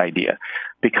really bad idea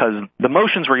because the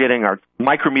motions we're getting are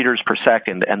micrometers per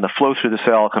second, and the flow through the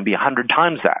cell can be 100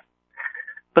 times that.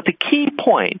 But the key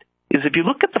point is if you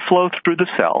look at the flow through the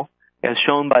cell, as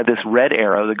shown by this red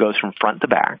arrow that goes from front to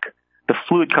back, the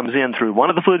fluid comes in through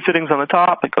one of the fluid fittings on the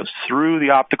top, it goes through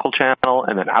the optical channel,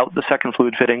 and then out the second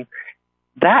fluid fitting.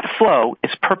 That flow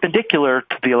is perpendicular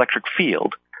to the electric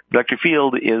field. The electric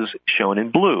field is shown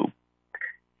in blue.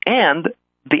 And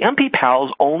the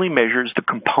MP-PALS only measures the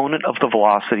component of the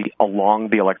velocity along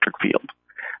the electric field.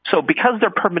 So because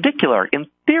they're perpendicular, in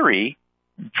theory,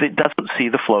 it doesn't see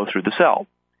the flow through the cell.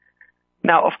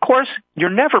 Now, of course,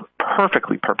 you're never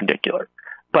perfectly perpendicular,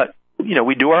 but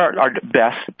we do our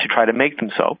best to try to make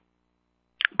them so.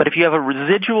 But if you have a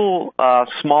residual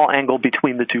small angle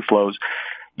between the two flows,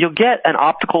 you'll get an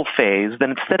optical phase that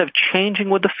instead of changing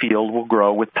with the field will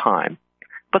grow with time.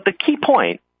 But the key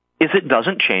point is it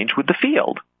doesn't change with the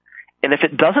field. And if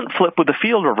it doesn't flip with the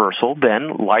field reversal,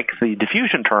 then, like the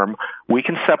diffusion term, we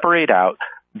can separate out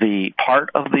the part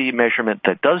of the measurement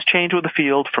that does change with the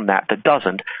field from that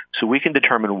doesn't, so we can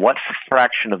determine what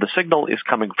fraction of the signal is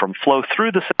coming from flow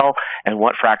through the cell and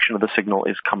what fraction of the signal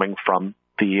is coming from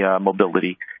the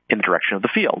mobility in the direction of the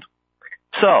field.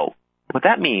 So what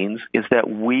that means is that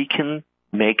we can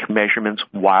make measurements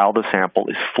while the sample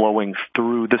is flowing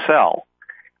through the cell.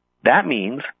 That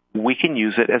means we can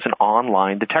use it as an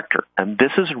online detector, and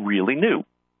this is really new.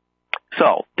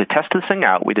 So to test this thing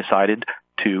out, we decided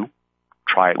to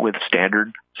try it with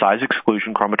standard size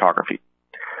exclusion chromatography.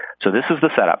 So this is the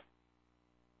setup.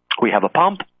 We have a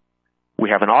pump,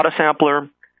 we have an autosampler,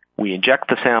 we inject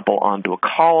the sample onto a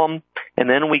column, and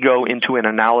then we go into an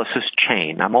analysis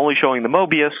chain. I'm only showing the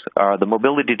Mobius, the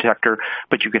mobility detector,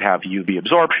 but you could have UV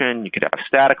absorption, you could have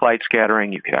static light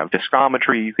scattering, you could have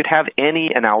viscometry, you could have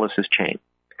any analysis chain.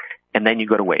 And then you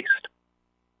go to waste.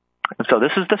 And so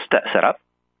this is the setup.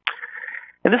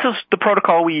 And this is the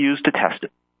protocol we use to test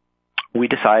it. We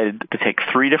decided to take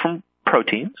 3 different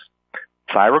proteins,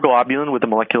 thyroglobulin with a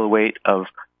molecular weight of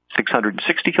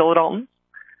 660 kilodaltons,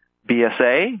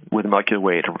 BSA with a molecular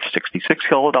weight of 66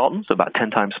 kilodaltons, about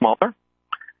 10 times smaller,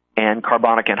 and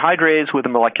carbonic anhydrase with a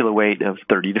molecular weight of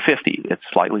 30 to 50. It's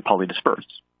slightly polydispersed.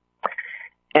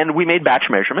 And we made batch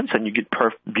measurements, and you get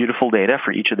beautiful data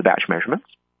for each of the batch measurements.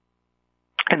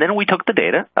 And then we took the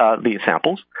data, the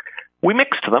samples, we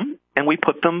mixed them, and we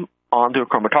put them onto a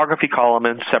chromatography column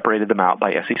and separated them out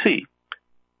by SEC.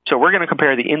 So we're going to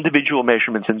compare the individual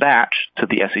measurements in batch to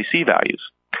the SEC values.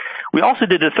 We also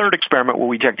did a third experiment where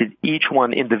we injected each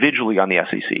one individually on the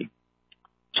SEC.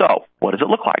 So what does it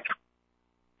look like?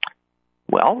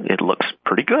 Well, it looks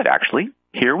pretty good, actually.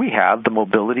 Here we have the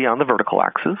mobility on the vertical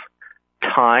axis,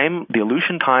 time, the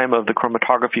elution time of the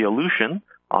chromatography elution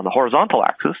on the horizontal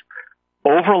axis.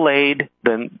 Overlaid,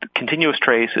 the continuous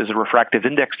trace is a refractive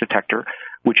index detector,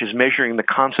 which is measuring the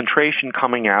concentration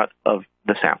coming out of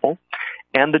the sample.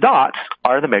 And the dots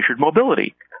are the measured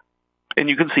mobility. And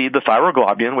you can see the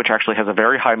thyroglobulin, which actually has a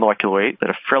very high molecular weight at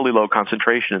a fairly low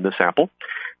concentration in the sample,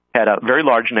 had a very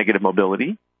large negative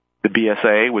mobility. The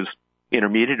BSA was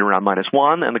intermediate around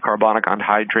 -1, and the carbonic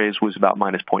anhydrase was about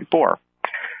 -0.4.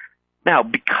 Now,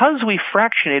 because we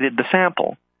fractionated the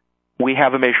sample, we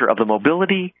have a measure of the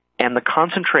mobility and the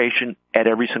concentration at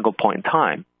every single point in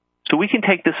time. So we can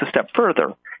take this a step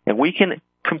further, and we can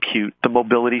compute the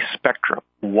mobility spectrum.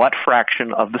 What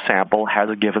fraction of the sample has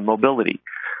a given mobility?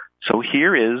 So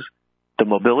here is the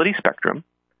mobility spectrum,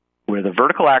 where the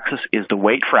vertical axis is the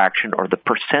weight fraction, or the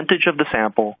percentage of the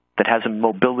sample that has a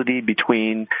mobility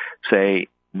between, say,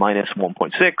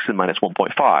 -1.6 and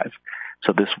 -1.5.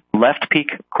 So this left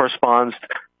peak corresponds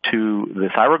to the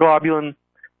thyroglobulin,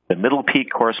 the middle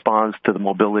peak corresponds to the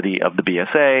mobility of the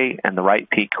BSA, and the right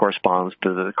peak corresponds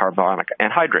to the carbonic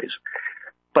anhydrase.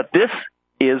 But this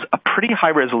is a pretty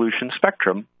high-resolution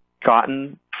spectrum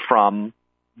gotten from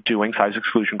doing size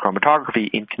exclusion chromatography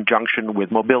in conjunction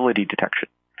with mobility detection.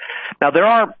 Now, there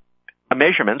are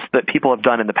measurements that people have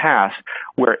done in the past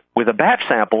where with a batch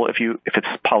sample, if it's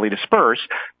polydispersed,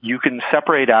 you can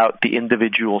separate out the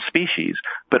individual species,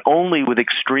 but only with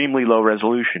extremely low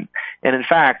resolution. And in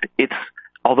fact,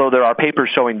 although there are papers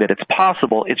showing that it's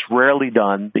possible, it's rarely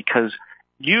done because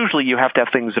usually you have to have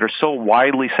things that are so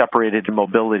widely separated in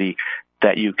mobility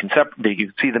that you can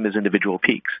see them as individual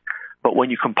peaks. But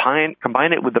when you combine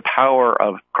it with the power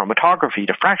of chromatography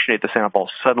to fractionate the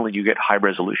sample, suddenly you get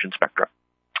high-resolution spectra.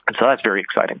 And so that's very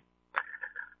exciting.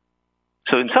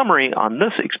 So in summary, on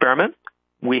this experiment,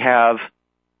 we have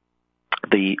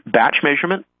the batch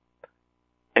measurement,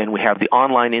 and we have the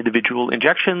online individual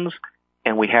injections,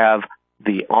 and we have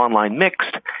the online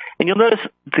mixed. And you'll notice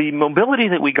the mobility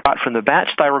that we got from the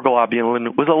batch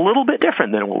thyroglobulin was a little bit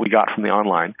different than what we got from the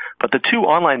online, but the 2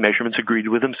 online measurements agreed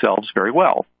with themselves very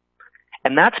well.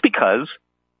 And that's because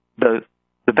the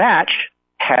batch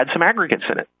had some aggregates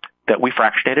in it that we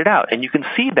fractionated out. And you can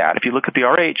see that. If you look at the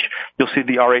RH, you'll see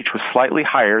the RH was slightly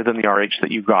higher than the RH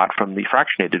that you got from the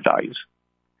fractionated values.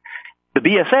 The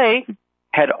BSA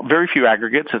had very few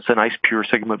aggregates. It's a nice pure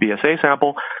sigma BSA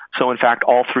sample. So in fact,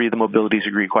 all 3 of the mobilities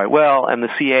agree quite well, and the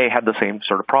CA had the same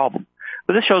sort of problem.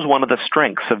 But this shows one of the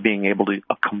strengths of being able to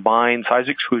combine size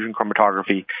exclusion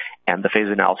chromatography and the phase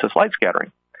analysis light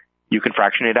scattering. You can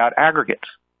fractionate out aggregates.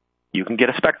 You can get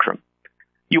a spectrum.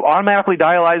 you automatically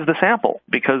dialyze the sample,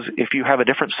 because if you have a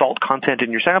different salt content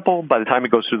in your sample, by the time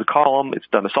it goes through the column, it's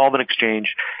done a solvent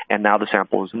exchange, and now the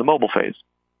sample is in the mobile phase.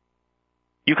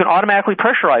 You can automatically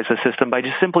pressurize the system by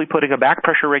just simply putting a back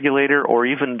pressure regulator or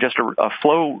even just a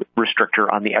flow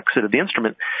restrictor on the exit of the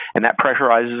instrument, and that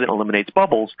pressurizes and eliminates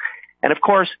bubbles. And of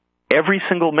course, every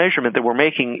single measurement that we're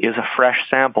making is a fresh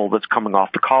sample that's coming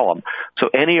off the column. So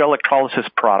any electrolysis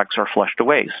products are flushed to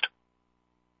waste.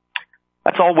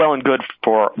 That's all well and good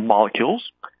for molecules,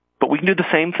 but we can do the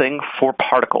same thing for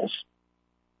particles.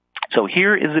 So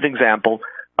here is an example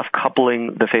of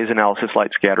coupling the phase analysis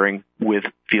light scattering with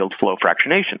field flow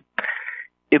fractionation.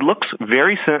 It looks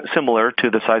very similar to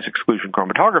the size exclusion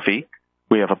chromatography.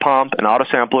 We have a pump, an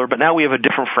autosampler, but now we have a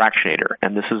different fractionator,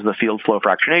 and this is the field flow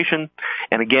fractionation.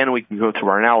 And again, we can go through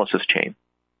our analysis chain.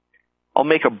 I'll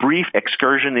make a brief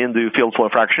excursion into field flow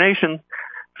fractionation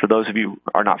for those of you who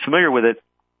are not familiar with it.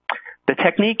 The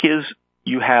technique is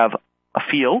you have a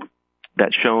field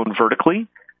that's shown vertically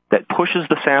that pushes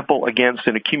the sample against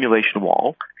an accumulation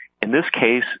wall. In this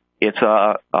case, it's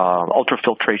a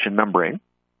ultrafiltration membrane.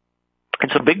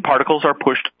 And so big particles are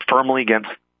pushed firmly against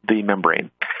the membrane.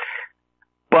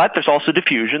 But there's also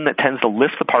diffusion that tends to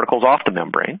lift the particles off the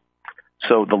membrane.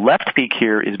 So the left peak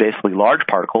here is basically large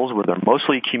particles where they're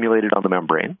mostly accumulated on the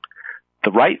membrane.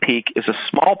 The right peak is a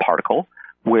small particle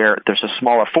where there's a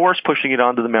smaller force pushing it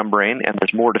onto the membrane and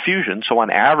there's more diffusion. So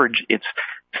on average, it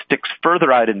sticks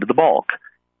further out into the bulk.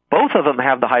 Both of them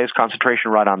have the highest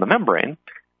concentration right on the membrane,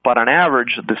 but on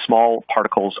average, the small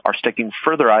particles are sticking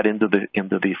further out into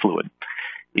the fluid.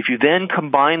 If you then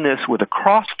combine this with a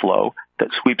cross flow that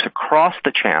sweeps across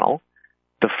the channel,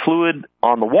 the fluid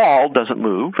on the wall doesn't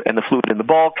move, and the fluid in the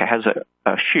bulk has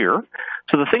a shear.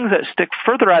 So the things that stick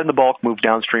further out in the bulk move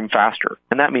downstream faster.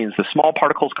 And that means the small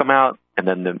particles come out, and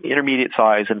then the intermediate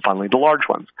size, and finally the large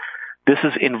ones. This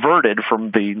is inverted from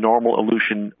the normal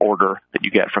elution order that you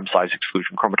get from size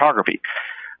exclusion chromatography.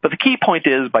 But the key point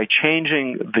is by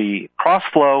changing the cross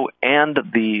flow and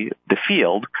the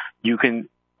field, you can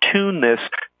tune this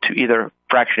to either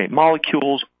fractionate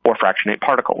molecules or fractionate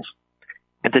particles.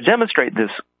 And to demonstrate this,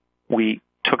 we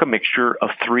took a mixture of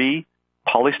 3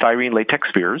 polystyrene latex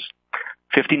spheres,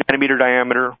 50 nanometer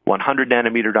diameter, 100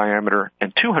 nanometer diameter,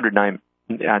 and 200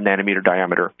 nanometer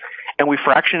diameter, and we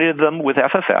fractionated them with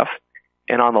FFF.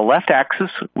 And on the left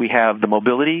axis, we have the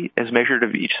mobility as measured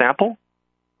of each sample.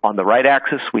 On the right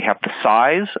axis, we have the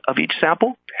size of each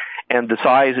sample. And the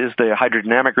size is the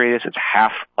hydrodynamic radius. It's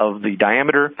half of the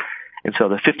diameter. And so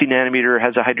the 50 nanometer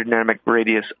has a hydrodynamic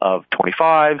radius of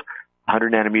 25.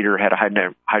 100 nanometer had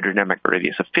a hydrodynamic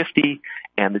radius of 50.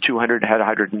 And the 200 had a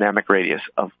hydrodynamic radius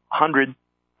of 100,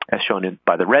 as shown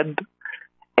by the red.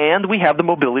 And we have the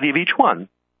mobility of each one.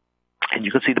 And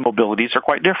you can see the mobilities are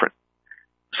quite different.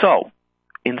 So,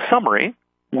 in summary,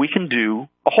 we can do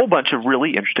a whole bunch of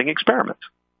really interesting experiments.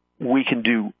 We can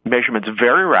do measurements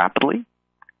very rapidly.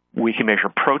 We can measure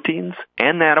proteins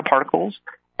and nanoparticles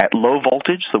at low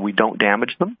voltage so we don't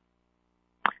damage them.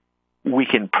 We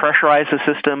can pressurize the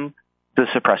system to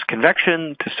suppress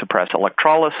convection, to suppress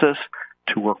electrolysis,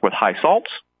 to work with high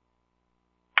salts.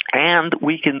 And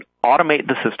we can automate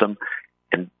the system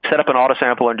and set up an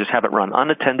autosampler and just have it run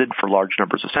unattended for large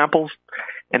numbers of samples.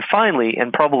 And finally,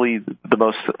 and probably the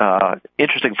most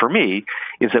interesting for me,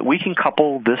 is that we can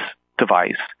couple this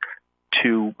device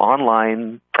to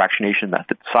online fractionation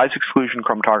methods, size exclusion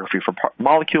chromatography for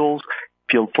molecules,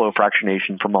 field flow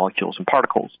fractionation for molecules and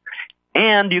particles.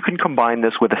 And you can combine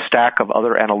this with a stack of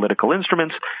other analytical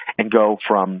instruments and go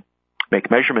from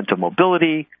make measurement of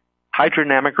mobility,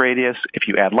 hydrodynamic radius. If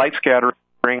you add light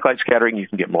scattering, you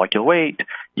can get molecular weight,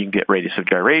 you can get radius of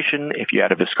gyration. If you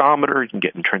add a viscometer, you can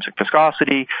get intrinsic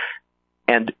viscosity,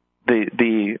 and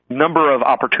the number of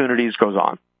opportunities goes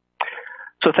on.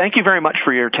 So thank you very much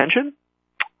for your attention.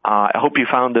 I hope you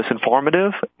found this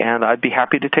informative, and I'd be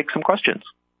happy to take some questions.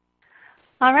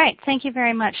 All right. Thank you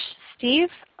very much, Steve.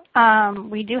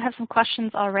 We do have some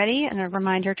questions already, and a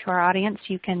reminder to our audience,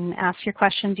 you can ask your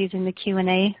questions using the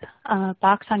Q&A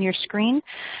box on your screen.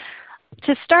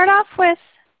 To start off with,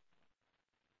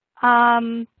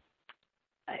 I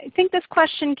think this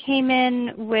question came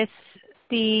in with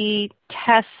the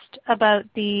test about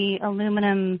the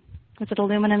aluminum, was it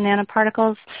aluminum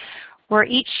nanoparticles? Were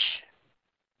each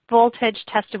voltage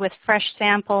tested with fresh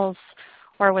samples,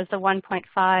 or was the 1.5,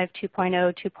 2.0,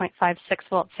 2.56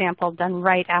 volt sample done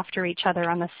right after each other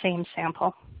on the same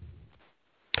sample?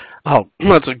 Oh,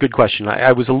 that's a good question.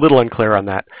 I was a little unclear on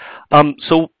that.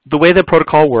 So the way the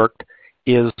protocol worked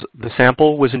is the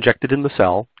sample was injected in the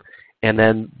cell, and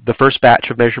then the first batch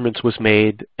of measurements was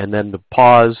made, and then the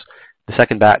pause, the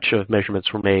second batch of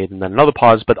measurements were made, and then another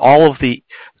pause, but all of the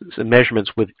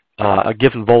measurements with a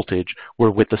given voltage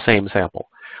were with the same sample.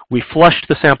 We flushed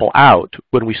the sample out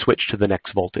when we switched to the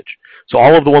next voltage. So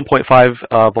all of the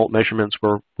 1.5 volt measurements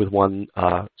were with one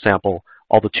sample,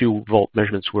 all the 2 volt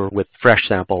measurements were with fresh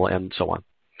sample, and so on.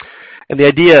 And the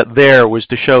idea there was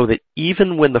to show that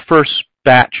even when the first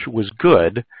batch was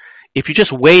good, if you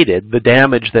just waited, the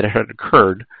damage that had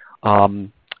occurred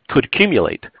could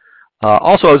accumulate.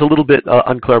 Also, I was a little bit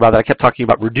unclear about that. I kept talking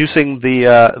about reducing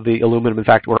the aluminum. In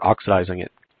fact, we're oxidizing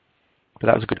it. But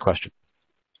that was a good question.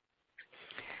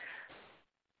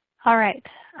 All right.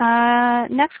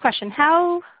 Next question.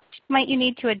 How might you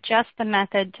need to adjust the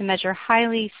method to measure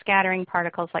highly scattering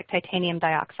particles like titanium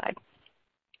dioxide?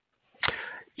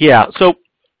 Yeah, so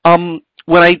in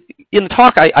the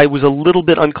talk, I was a little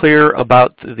bit unclear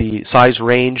about the size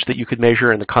range that you could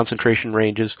measure and the concentration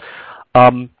ranges.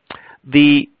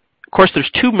 Of course,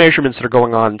 there's 2 measurements that are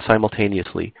going on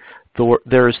simultaneously.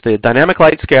 There's the dynamic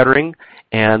light scattering,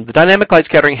 and the dynamic light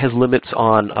scattering has limits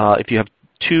on if you have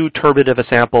 2 turbid of a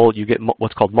sample, you get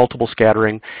what's called multiple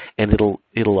scattering, and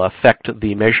it'll affect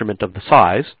the measurement of the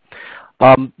size.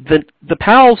 The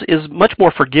PALS is much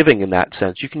more forgiving in that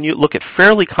sense. You can look at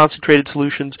fairly concentrated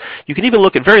solutions. You can even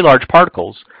look at very large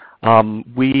particles.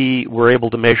 We were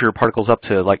able to measure particles up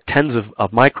to like tens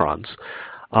of microns.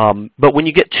 But when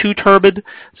you get too turbid,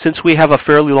 since we have a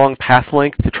fairly long path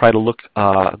length to try to look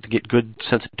to get good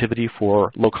sensitivity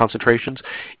for low concentrations,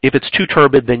 if it's too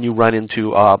turbid, then you run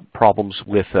into problems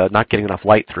with not getting enough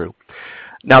light through.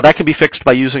 Now that can be fixed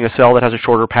by using a cell that has a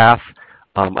shorter path.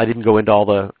 I didn't go into all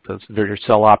the various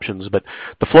cell options, but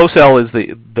the flow cell is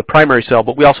the primary cell,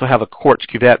 but we also have a quartz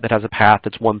cuvette that has a path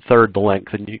that's 1/3 the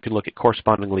length, and you can look at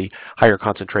correspondingly higher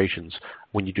concentrations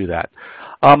when you do that.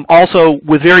 Also,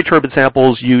 with very turbid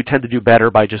samples, you tend to do better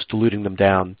by just diluting them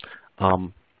down.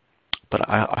 But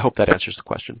I hope that answers the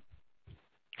question.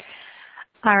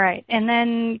 All right, and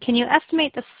then can you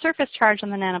estimate the surface charge on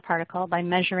the nanoparticle by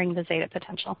measuring the zeta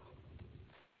potential?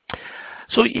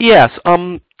 So yes,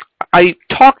 I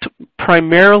talked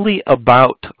primarily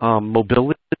about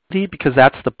mobility because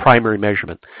that's the primary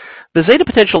measurement. The zeta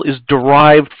potential is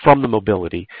derived from the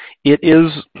mobility.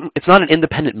 It's not an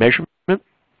independent measurement.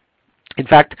 In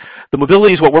fact, the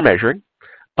mobility is what we're measuring,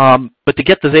 but to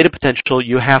get the zeta potential,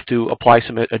 you have to apply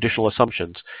some additional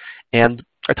assumptions. And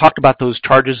I talked about those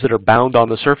charges that are bound on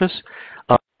the surface.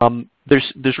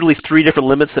 There's really 3 different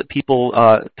limits that people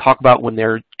talk about when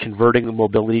they're converting the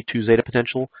mobility to zeta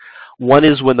potential. One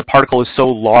is when the particle is so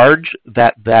large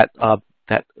that that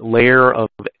layer of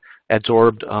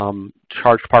adsorbed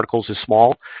charged particles is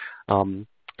small.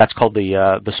 That's called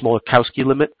the Smolakowski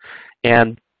limit,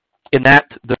 and in that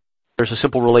there's a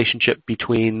simple relationship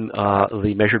between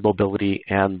the measured mobility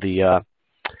and the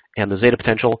zeta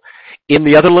potential. In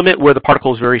the other limit, where the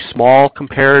particle is very small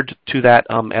compared to that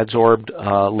adsorbed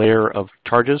layer of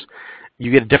charges,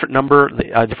 you get a different number,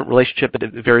 a different relationship, but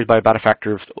it varies by about a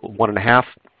factor of 1.5.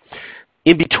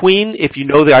 In between, if you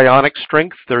know the ionic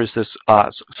strength, there is this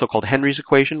so-called Henry's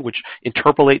equation, which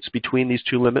interpolates between these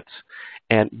 2 limits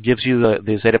and gives you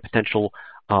the zeta potential,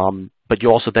 but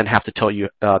you also then have to tell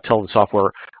the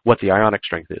software what the ionic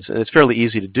strength is. And it's fairly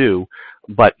easy to do,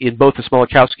 but in both the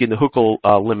Smolakowski and the Huckel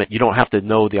limit, you don't have to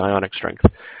know the ionic strength.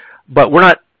 But we're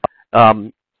not,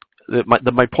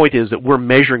 my point is that we're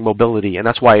measuring mobility, and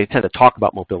that's why I tend to talk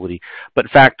about mobility. But in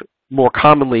fact, more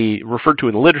commonly referred to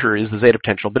in the literature is the zeta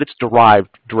potential, but it's derived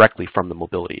directly from the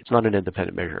mobility. It's not an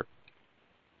independent measure.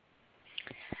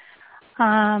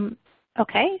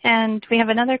 Okay, and we have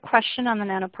another question on the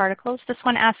nanoparticles. This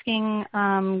one asking,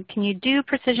 can you do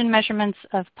precision measurements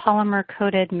of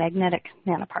polymer-coated magnetic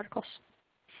nanoparticles?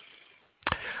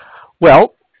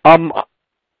 Well,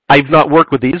 I've not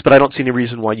worked with these, but I don't see any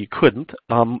reason why you couldn't.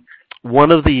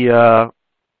 One of the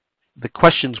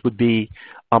questions would be,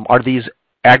 are these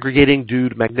aggregating due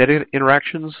to magnetic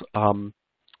interactions?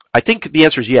 I think the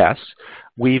answer is yes.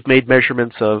 We've made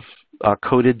measurements of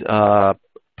coated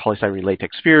polystyrene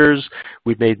latex spheres.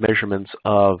 We've made measurements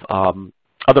of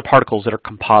other particles that are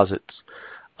composites.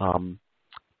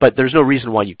 But there's no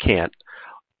reason why you can't.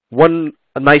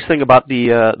 A nice thing about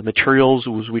the materials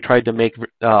was we tried to make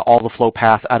all the flow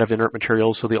path out of inert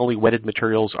materials, so the only wetted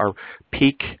materials are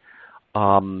PEEK,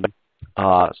 platinum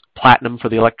for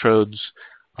the electrodes,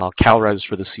 CalRes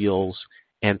for the seals,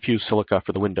 and fused silica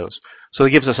for the windows. So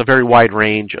it gives us a very wide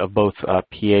range of both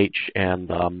pH and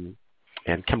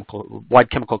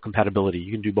wide chemical compatibility.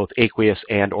 You can do both aqueous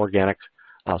and organic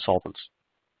solvents.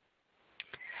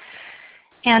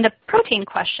 And a protein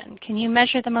question. Can you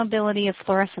measure the mobility of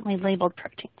fluorescently labeled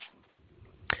proteins?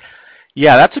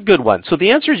 Yeah, that's a good one. So the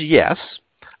answer is yes.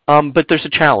 but there's a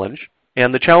challenge.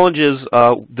 And the challenge is,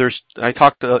 I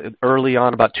talked early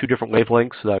on about two different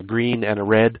wavelengths, a green and a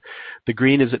red. The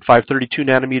green is at 532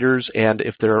 nanometers, and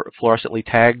if they're fluorescently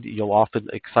tagged, you'll often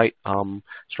excite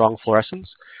strong fluorescence.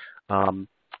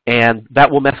 And that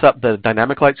will mess up the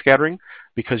dynamic light scattering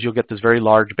because you'll get this very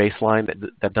large baseline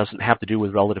that doesn't have to do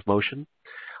with relative motion.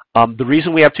 The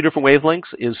reason we have two different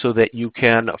wavelengths is so that you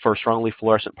can, for strongly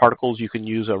fluorescent particles, you can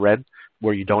use a red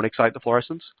where you don't excite the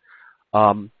fluorescence.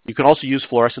 You can also use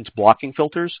fluorescence blocking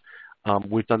filters.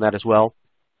 We've done that as well.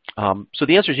 So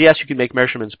the answer is yes, you can make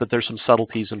measurements, but there's some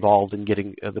subtleties involved in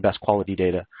getting the best quality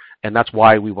data. And that's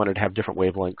why we wanted to have different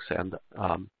wavelengths, and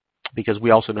because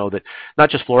we also know that not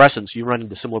just fluorescence, you run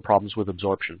into similar problems with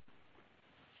absorption.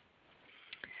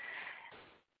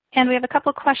 And we have a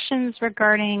couple questions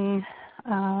regarding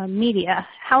media.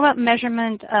 How about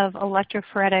measurement of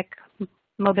electrophoretic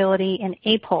mobility in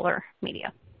apolar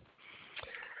media?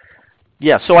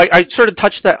 Yeah, so I sort of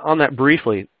touched on that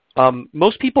briefly.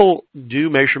 Most people do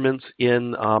measurements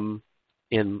in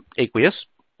aqueous,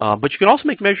 but you can also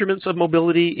make measurements of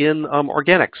mobility in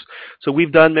organics. So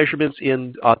we've done measurements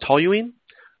in toluene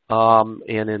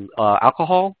and in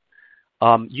alcohol.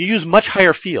 You use much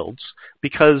higher fields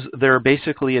because they're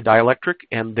basically a dielectric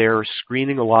and they're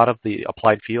screening a lot of the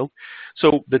applied field.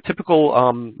 So the typical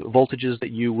voltages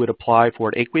that you would apply for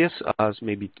an aqueous is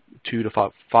maybe 2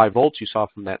 to 5 volts. You saw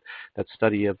from that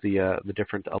study of the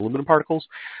different aluminum particles.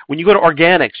 When you go to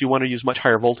organics, you want to use much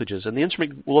higher voltages, and the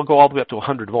instrument will go all the way up to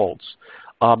 100 volts.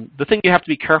 The thing you have to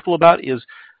be careful about is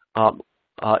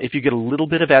if you get a little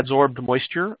bit of adsorbed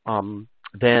moisture,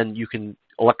 then you can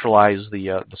electrolyze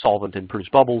the solvent and produce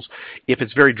bubbles. If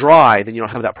it's very dry, then you don't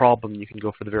have that problem. You can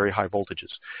go for the very high voltages.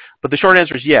 But the short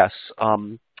answer is yes.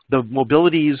 The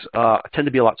mobilities tend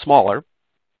to be a lot smaller,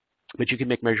 but you can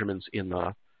make measurements in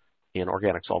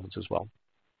organic solvents as well.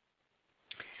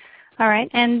 All right.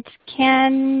 And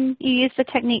can you use the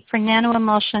technique for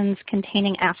nanoemulsions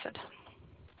containing acid?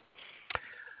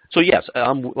 So yes,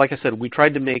 like I said, we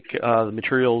tried to make the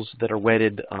materials that are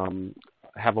wetted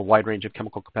have a wide range of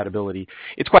chemical compatibility.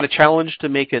 It's quite a challenge to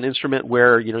make an instrument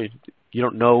where you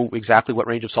don't know exactly what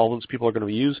range of solvents people are going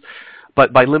to use,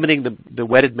 but by limiting the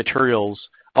wetted materials,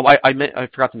 I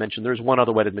forgot to mention there's one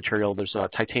other wetted material. There's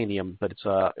titanium, but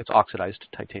it's oxidized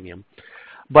titanium.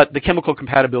 But the chemical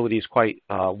compatibility is quite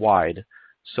wide,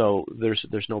 so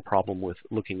there's no problem with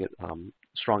looking at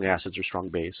strong acids or strong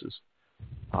bases.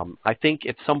 I think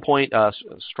at some point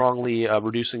strongly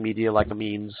reducing media like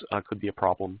amines could be a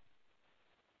problem.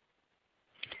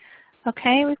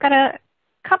 Okay, we've got a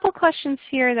couple questions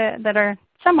here that are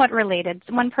somewhat related.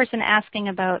 One person asking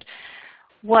about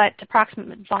what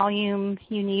approximate volume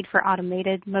you need for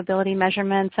automated mobility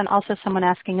measurements, and also someone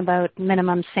asking about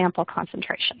minimum sample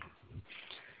concentration.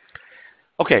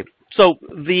 Okay, so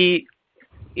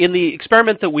in the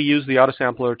experiment that we used the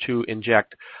autosampler to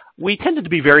inject, we tended to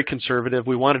be very conservative.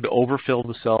 We wanted to overfill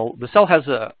the cell. The cell has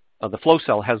the flow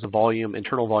cell has a volume,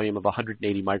 internal volume of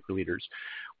 180 microliters,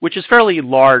 which is fairly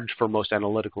large for most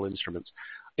analytical instruments.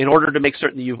 In order to make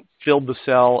certain that you've filled the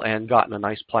cell and gotten a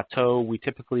nice plateau, we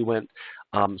typically went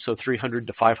 300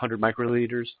 to 500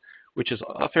 microliters, which is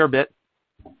a fair bit.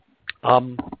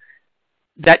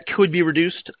 That could be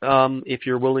reduced if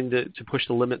you're willing to push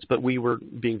the limits, but we were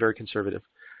being very conservative.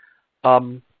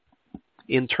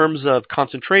 In terms of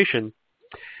concentration,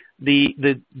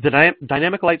 the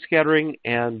dynamic light scattering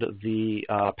and the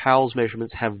PALS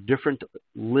measurements have different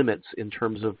limits in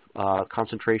terms of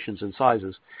concentrations and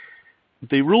sizes.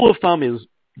 The rule of thumb is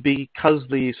because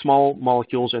the small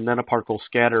molecules and nanoparticles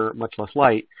scatter much less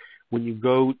light, when you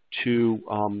go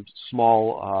to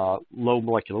small, low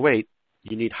molecular weight,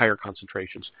 you need higher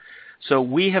concentrations. So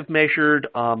we have measured,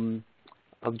 I'll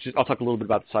talk a little bit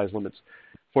about the size limits.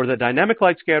 For the dynamic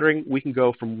light scattering, we can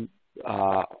go from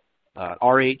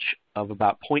RH of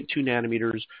about 0.2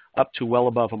 nanometers up to well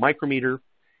above a micrometer.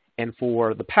 And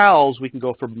for the PALS, we can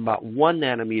go from about 1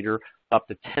 nanometer up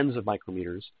to tens of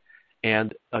micrometers.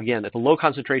 And again, at the low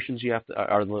concentrations, you have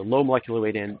to, or the low molecular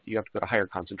weight end, you have to go to higher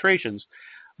concentrations.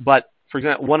 But for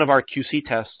example, one of our QC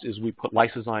tests is we put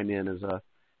lysozyme in as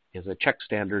a check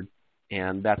standard,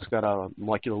 and that's got a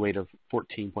molecular weight of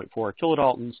 14.4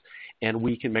 kilodaltons, and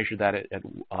we can measure that at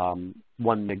 1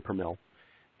 mg per mil.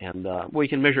 And we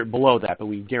can measure it below that, but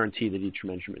we guarantee that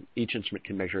each instrument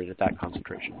can measure it at that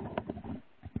concentration.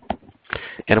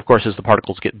 And of course, as the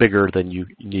particles get bigger, then you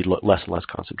need less and less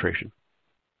concentration.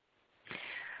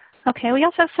 Okay, we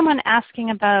also have someone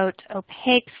asking about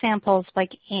opaque samples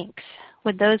like inks.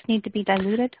 Would those need to be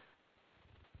diluted?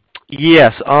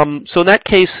 Yes. So in that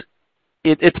case,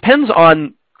 it depends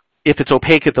on if it's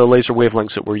opaque at the laser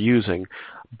wavelengths that we're using.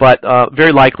 but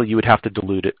very likely you would have to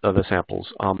dilute it, the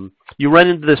samples. You run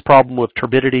into this problem with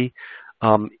turbidity.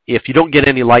 If you don't get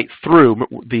any light through,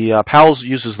 the PALS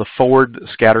uses the forward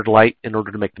scattered light in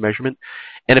order to make the measurement.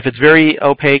 And if it's very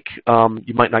opaque,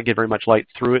 you might not get very much light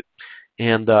through it.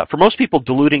 And for most people,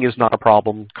 diluting is not a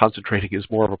problem. Concentrating is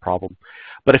more of a problem.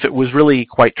 But if it was really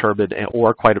quite turbid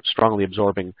or quite strongly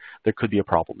absorbing, there could be a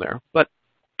problem there. But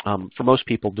for most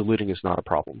people, diluting is not a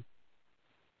problem.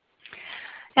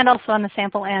 And also on the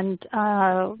sample end,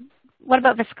 what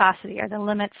about viscosity? Are there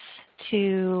limits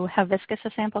to how viscous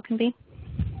a sample can be?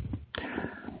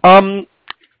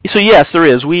 So yes, there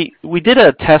is. We did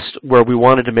a test where we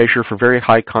wanted to measure for very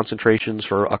high concentrations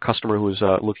for a customer who was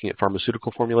looking at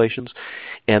pharmaceutical formulations,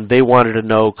 and they wanted to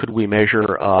know, could we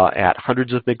measure at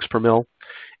hundreds of mg per mil?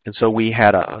 And so we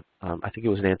had I think it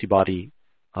was an antibody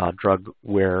drug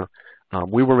where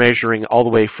we were measuring all the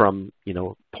way from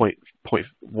 0.1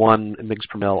 mg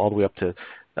per mil all the way up to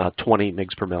 20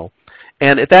 mg per mil,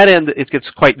 and at that end it gets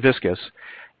quite viscous.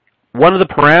 One of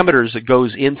the parameters that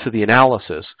goes into the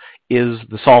analysis is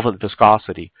the solvent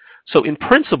viscosity. So in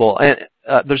principle,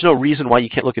 there's no reason why you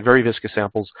can't look at very viscous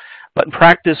samples, but in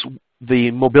practice,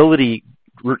 the mobility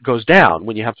goes down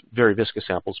when you have very viscous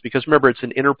samples, because remember, it's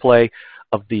an interplay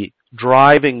of the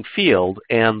driving field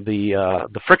and the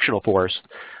frictional force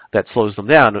that slows them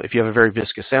down. If you have a very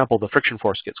viscous sample, the friction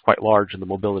force gets quite large and the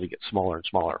mobility gets smaller and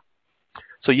smaller.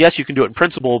 So yes, you can do it in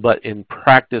principle, but in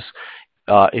practice,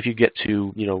 if you get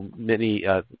to many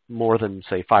more than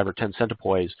say 5 or 10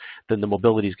 centipoise, then the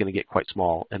mobility is going to get quite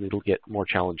small, and it'll get more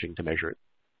challenging to measure it.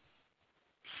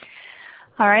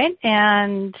 All right,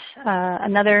 and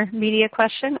another media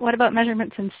question: what about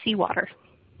measurements in seawater?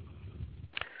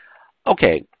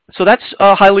 Okay, so that's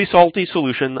a highly salty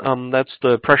solution. That's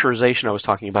the pressurization I was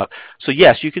talking about. So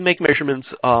yes, you can make measurements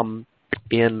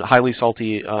in highly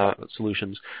salty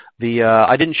solutions.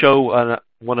 I didn't show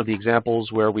one of the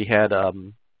examples where we had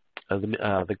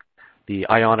the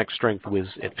ionic strength was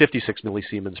at 56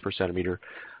 millisiemens per centimeter.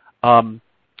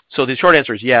 So the short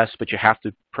answer is yes, but you have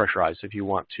to pressurize if you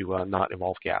want to not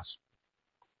evolve gas.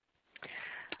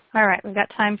 All right, we've got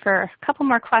time for a couple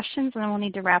more questions, and then we'll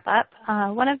need to wrap up.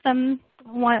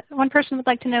 One person would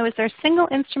like to know, is there a single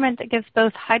instrument that gives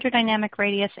both hydrodynamic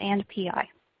radius and PI?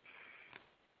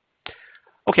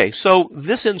 Okay, so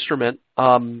this instrument,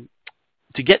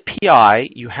 to get PI,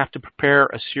 you have to prepare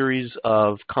a series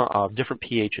of different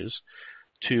pHs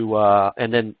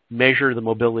and then measure the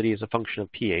mobility as a function of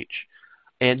pH.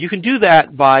 And you can do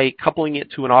that by coupling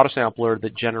it to an autosampler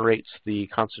that generates the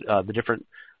different,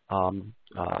 an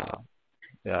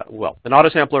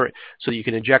autosampler so that you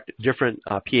can inject different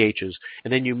pHs,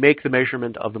 and then you make the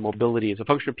measurement of the mobility as a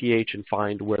function of pH and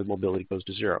find where the mobility goes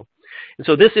to 0. And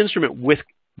so this instrument,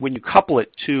 when you couple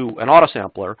it to an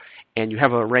autosampler and you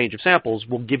have a range of samples,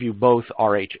 will give you both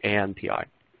RH and PI.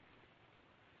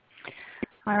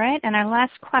 All right, and our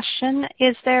last question,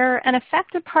 is there an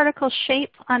effect of particle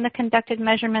shape on the conducted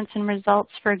measurements and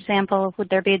results? For example, would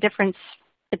there be a difference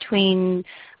between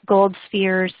gold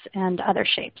spheres and other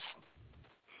shapes?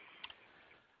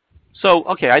 So,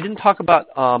 okay, I didn't talk about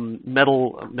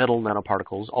metal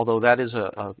nanoparticles, although that is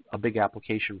a big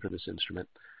application for this instrument.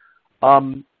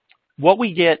 What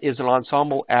we get is an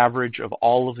ensemble average of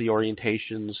all of the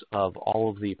orientations of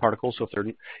all of the particles. So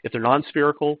if they're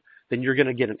non-spherical, then you're going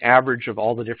to get an average of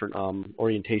all the different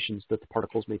orientations that the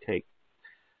particles may take.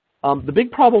 The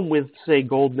big problem with, say,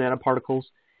 gold nanoparticles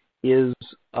is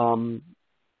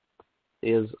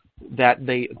that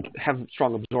they have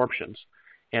strong absorptions.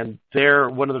 And they're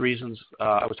one of the reasons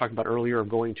I was talking about earlier of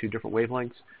going to different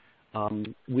wavelengths.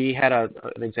 We had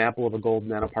an example of a gold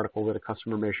nanoparticle that a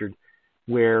customer measured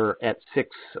where at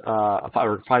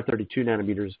 532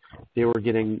 nanometers, they were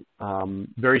getting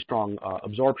very strong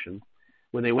absorption.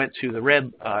 When they went to the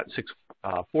red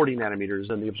 640 nanometers,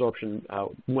 then the absorption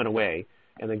went away,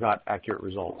 and they got accurate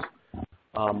results.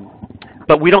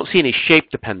 But we don't see any shape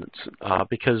dependence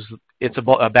because it's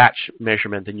a batch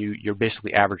measurement, and you're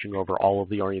basically averaging over all of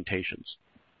the orientations.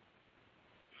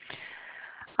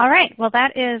 All right, well,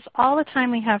 that is all the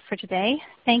time we have for today.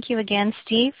 Thank you again,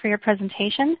 Steve, for your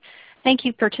presentation. Thank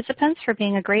you, participants, for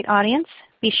being a great audience.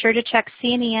 Be sure to check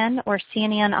CNN or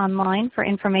CNN Online for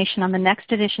information on the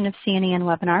next edition of CNN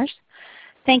webinars.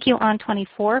 Thank you, On24,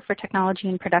 for technology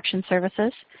and production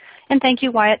services. And thank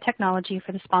you, Wyatt Technology,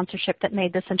 for the sponsorship that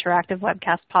made this interactive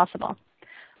webcast possible.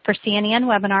 For CNN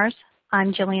webinars,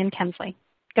 I'm Jillian Kemsley.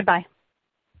 Goodbye.